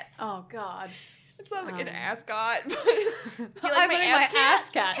cats. Oh God. It sounds like an ascot. But do you like my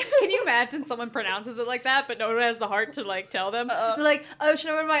ass cat? Can you imagine someone pronounces it like that, but no one has the heart to like tell them? They're like, oh, should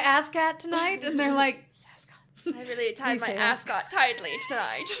I wear my ass cat tonight? And they're like, I really tied my ascot tightly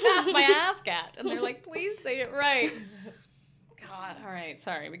tonight. That's my ass cat. And they're like, please say it right. God, all right.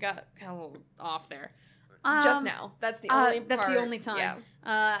 Sorry, we got a little off there. Just now. That's the only part. That's the only time. Yeah.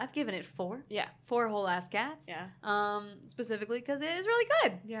 I've given it 4. Yeah. 4 whole ass cats. Yeah. Specifically because it is really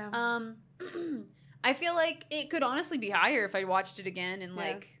good. Yeah. I feel like it could honestly be higher if I watched it again and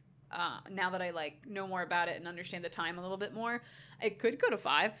like now that I like know more about it and understand the time a little bit more, it could go to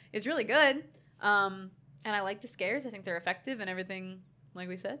 5. It's really good. And I like the scares. I think they're effective and everything, like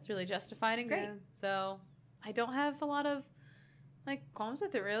we said, it's really justified and great. Yeah. So I don't have a lot of like qualms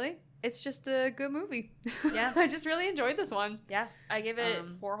with it really. It's just a good movie. Yeah. I just really enjoyed this one. Yeah. I give it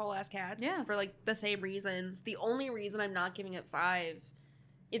 4 whole ass cats. Yeah. For like the same reasons. The only reason I'm not giving it 5,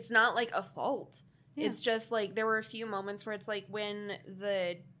 it's not like a fault. Yeah. It's just like there were a few moments where it's like when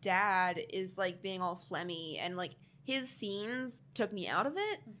the dad is like being all phlegmy and like his scenes took me out of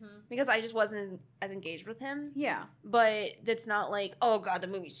it because I just wasn't as engaged with him. Yeah. But it's not like, oh God, the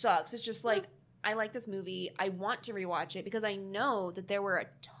movie sucks. It's just like, I like this movie. I want to rewatch it because I know that there were a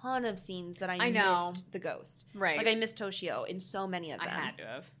ton of scenes that I missed the ghost. Right. Like I missed Toshio in so many of them. I had to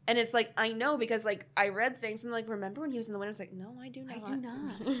have. And it's like, I know because like I read things and like, remember when he was in the window? I was like, no, I do not. I do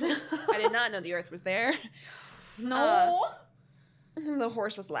not. I did not know the earth was there. No. The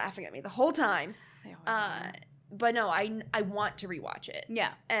horse was laughing at me the whole time. They always but no, I want to rewatch it.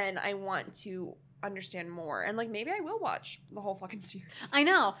 Yeah. And I want to understand more. And like maybe I will watch the whole fucking series. I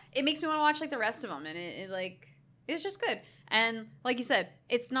know. It makes me want to watch like the rest of them and it like it's just good. And like you said,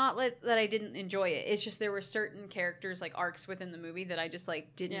 it's not that I didn't enjoy it. It's just there were certain characters like arcs within the movie that I just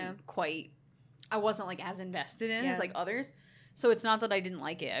like didn't quite I wasn't like as invested in as like others. So it's not that I didn't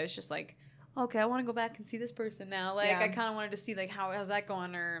like it. I was just like, okay, I want to go back and see this person now. Like, I kind of wanted to see, like, how's that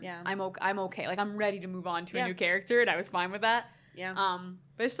going? Or I'm okay. Like, I'm ready to move on to a new character, and I was fine with that. Yeah.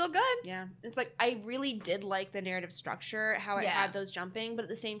 But it's still good. Yeah. It's like, I really did like the narrative structure, how it had those jumping, but at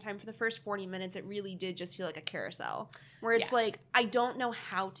the same time, for the first 40 minutes, it really did just feel like a carousel. Where it's like, I don't know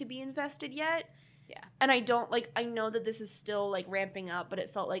how to be invested yet. Yeah. And I don't, like, I know that this is still, like, ramping up, but it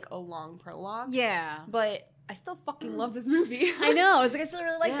felt like a long prologue. Yeah. But I still fucking love this movie. I know. It's like I still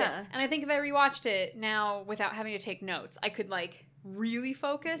really liked it. And I think if I rewatched it now without having to take notes, I could like really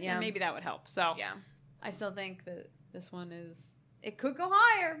focus and maybe that would help. So I still think that this one is it could go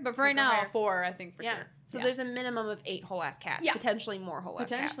higher, but for right now 4 I think for sure. So there's a minimum of 8 whole ass cats. Potentially more whole ass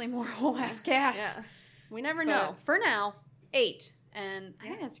cats. Potentially more whole ass cats. Yeah. We never know. For now, 8. And I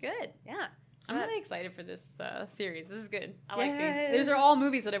think that's good. Yeah. So I'm really excited for this series. This is good. I like these. These are all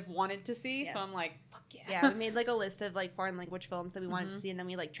movies that I've wanted to see, so I'm like, fuck yeah. Yeah, we made like a list of like foreign language films that we wanted to see, and then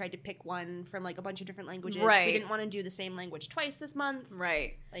we like tried to pick one from like a bunch of different languages. Right. We didn't want to do the same language twice this month.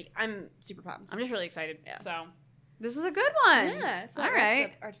 Right. Like, I'm super pumped. I'm just really excited. Yeah. So, this was a good one. Yeah. So that wraps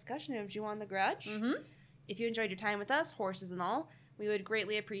up our discussion of Ju-on the Grudge. If you enjoyed your time with us, horses and all, We would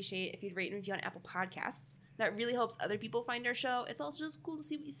greatly appreciate if you'd rate and review on Apple Podcasts. That really helps other people find our show. It's also just cool to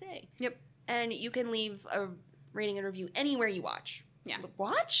see what you say. Yep. And you can leave a rating and review anywhere you watch. Yeah.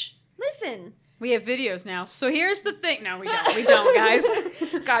 Watch? Listen. We have videos now. So here's the thing. No, we don't. We don't, guys.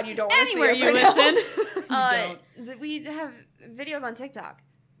 God, you don't want to see us Anywhere you listen. don't. We have videos on TikTok.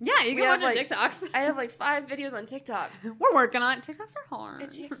 Yeah, you can watch our TikToks. I have like 5 videos on TikTok. We're working on it. TikToks are hard.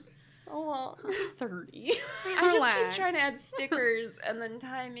 It takes so long. 30. I just keep trying to add stickers and then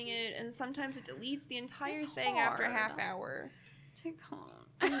timing it, and sometimes it deletes the entire thing after a half hour. TikTok.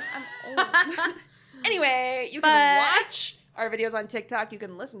 I'm old. Anyway, you can watch our videos on TikTok. You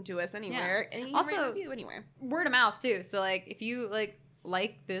can listen to us anywhere. Yeah. And you can also review anywhere. Word of mouth, too. So, like, if you,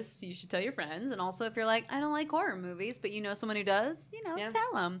 like this, you should tell your friends. And also, if you're like, I don't like horror movies, but you know someone who does,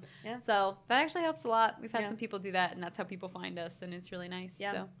 tell them. Yeah. So that actually helps a lot. We've had some people do that, and that's how people find us, and it's really nice.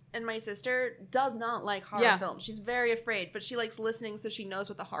 Yeah. So. And my sister does not like horror films. She's very afraid, but she likes listening so she knows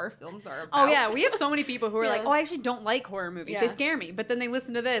what the horror films are about. Oh, yeah. We have so many people who are like, I actually don't like horror movies. They scare me. But then they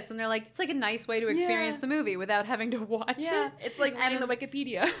listen to this, and they're like, it's like a nice way to experience the movie without having to watch it. It's like reading the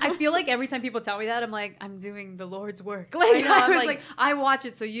Wikipedia. I feel like every time people tell me that, I'm like, I'm doing the Lord's work. Like, I'm like, I watch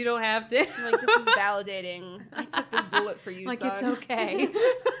it so you don't have to. I'm like, this is validating. I took this bullet for you, son. It's okay.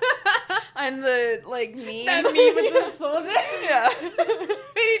 I'm the, meme. That meme with the soldier? Yeah.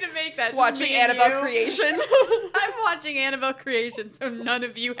 We need to make that. Watching Annabelle Creation. I'm watching Annabelle Creation, so none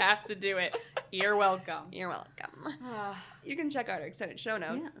of you have to do it. You're welcome. You're welcome. You can check out our extended show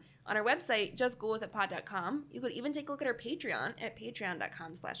notes on our website, justghoulwithitpod.com. You could even take a look at our Patreon at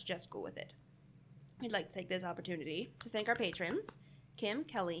patreon.com/justghoulwithit. We'd like to take this opportunity to thank our patrons: Kim,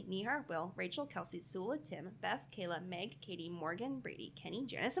 Kelly, Nihar, Will, Rachel, Kelsey, Sula, Tim, Beth, Kayla, Meg, Katie, Morgan, Brady, Kenny,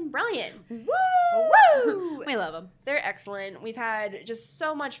 Janice, and Brian. Woo! We love them. They're excellent. We've had just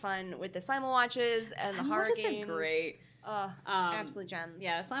so much fun with the Simul Watches and the horror games. Are great. Absolute gems.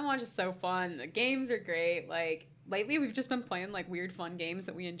 Yeah, Simul Watch is so fun. The games are great. Like, lately we've just been playing, weird fun games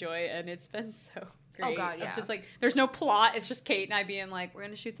that we enjoy, and it's been so great. Oh, God, yeah. Just, there's no plot. It's just Kate and I being like, we're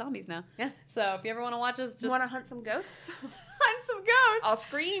going to shoot zombies now. Yeah. So if you ever want to watch us, just... You want to hunt some ghosts? Hunt some ghosts. I'll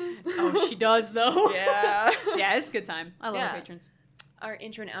scream. Oh, she does, though. Yeah. Yeah, it's a good time. I love our patrons. Our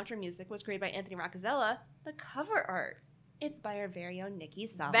intro and outro music was created by Anthony Roccazella. The cover art, it's by our very own Nikki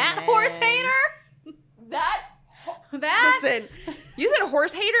Solomon. That horse hater? That? Listen, you said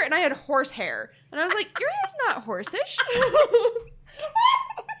horse hater, and I had horse hair. And I was like, your hair's not horseish.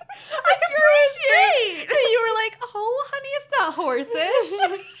 Great. You were like, oh, honey, it's not horseish.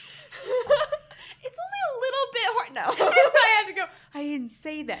 It's only a little bit No. And I had to go, I didn't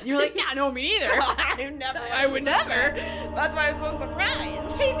say that. And you're like, yeah, no, me neither. I would never. That's why I'm so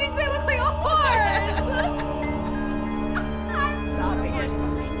surprised. She thinks I look like a horse. I'm stopping it.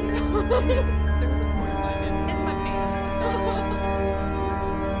 Behind you. There was a horse behind me. It's my pants.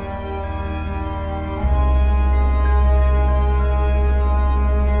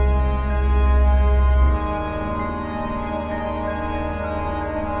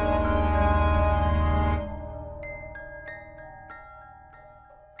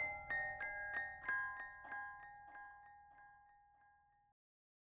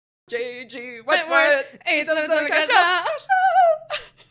 JG Wentworth, 877 Cash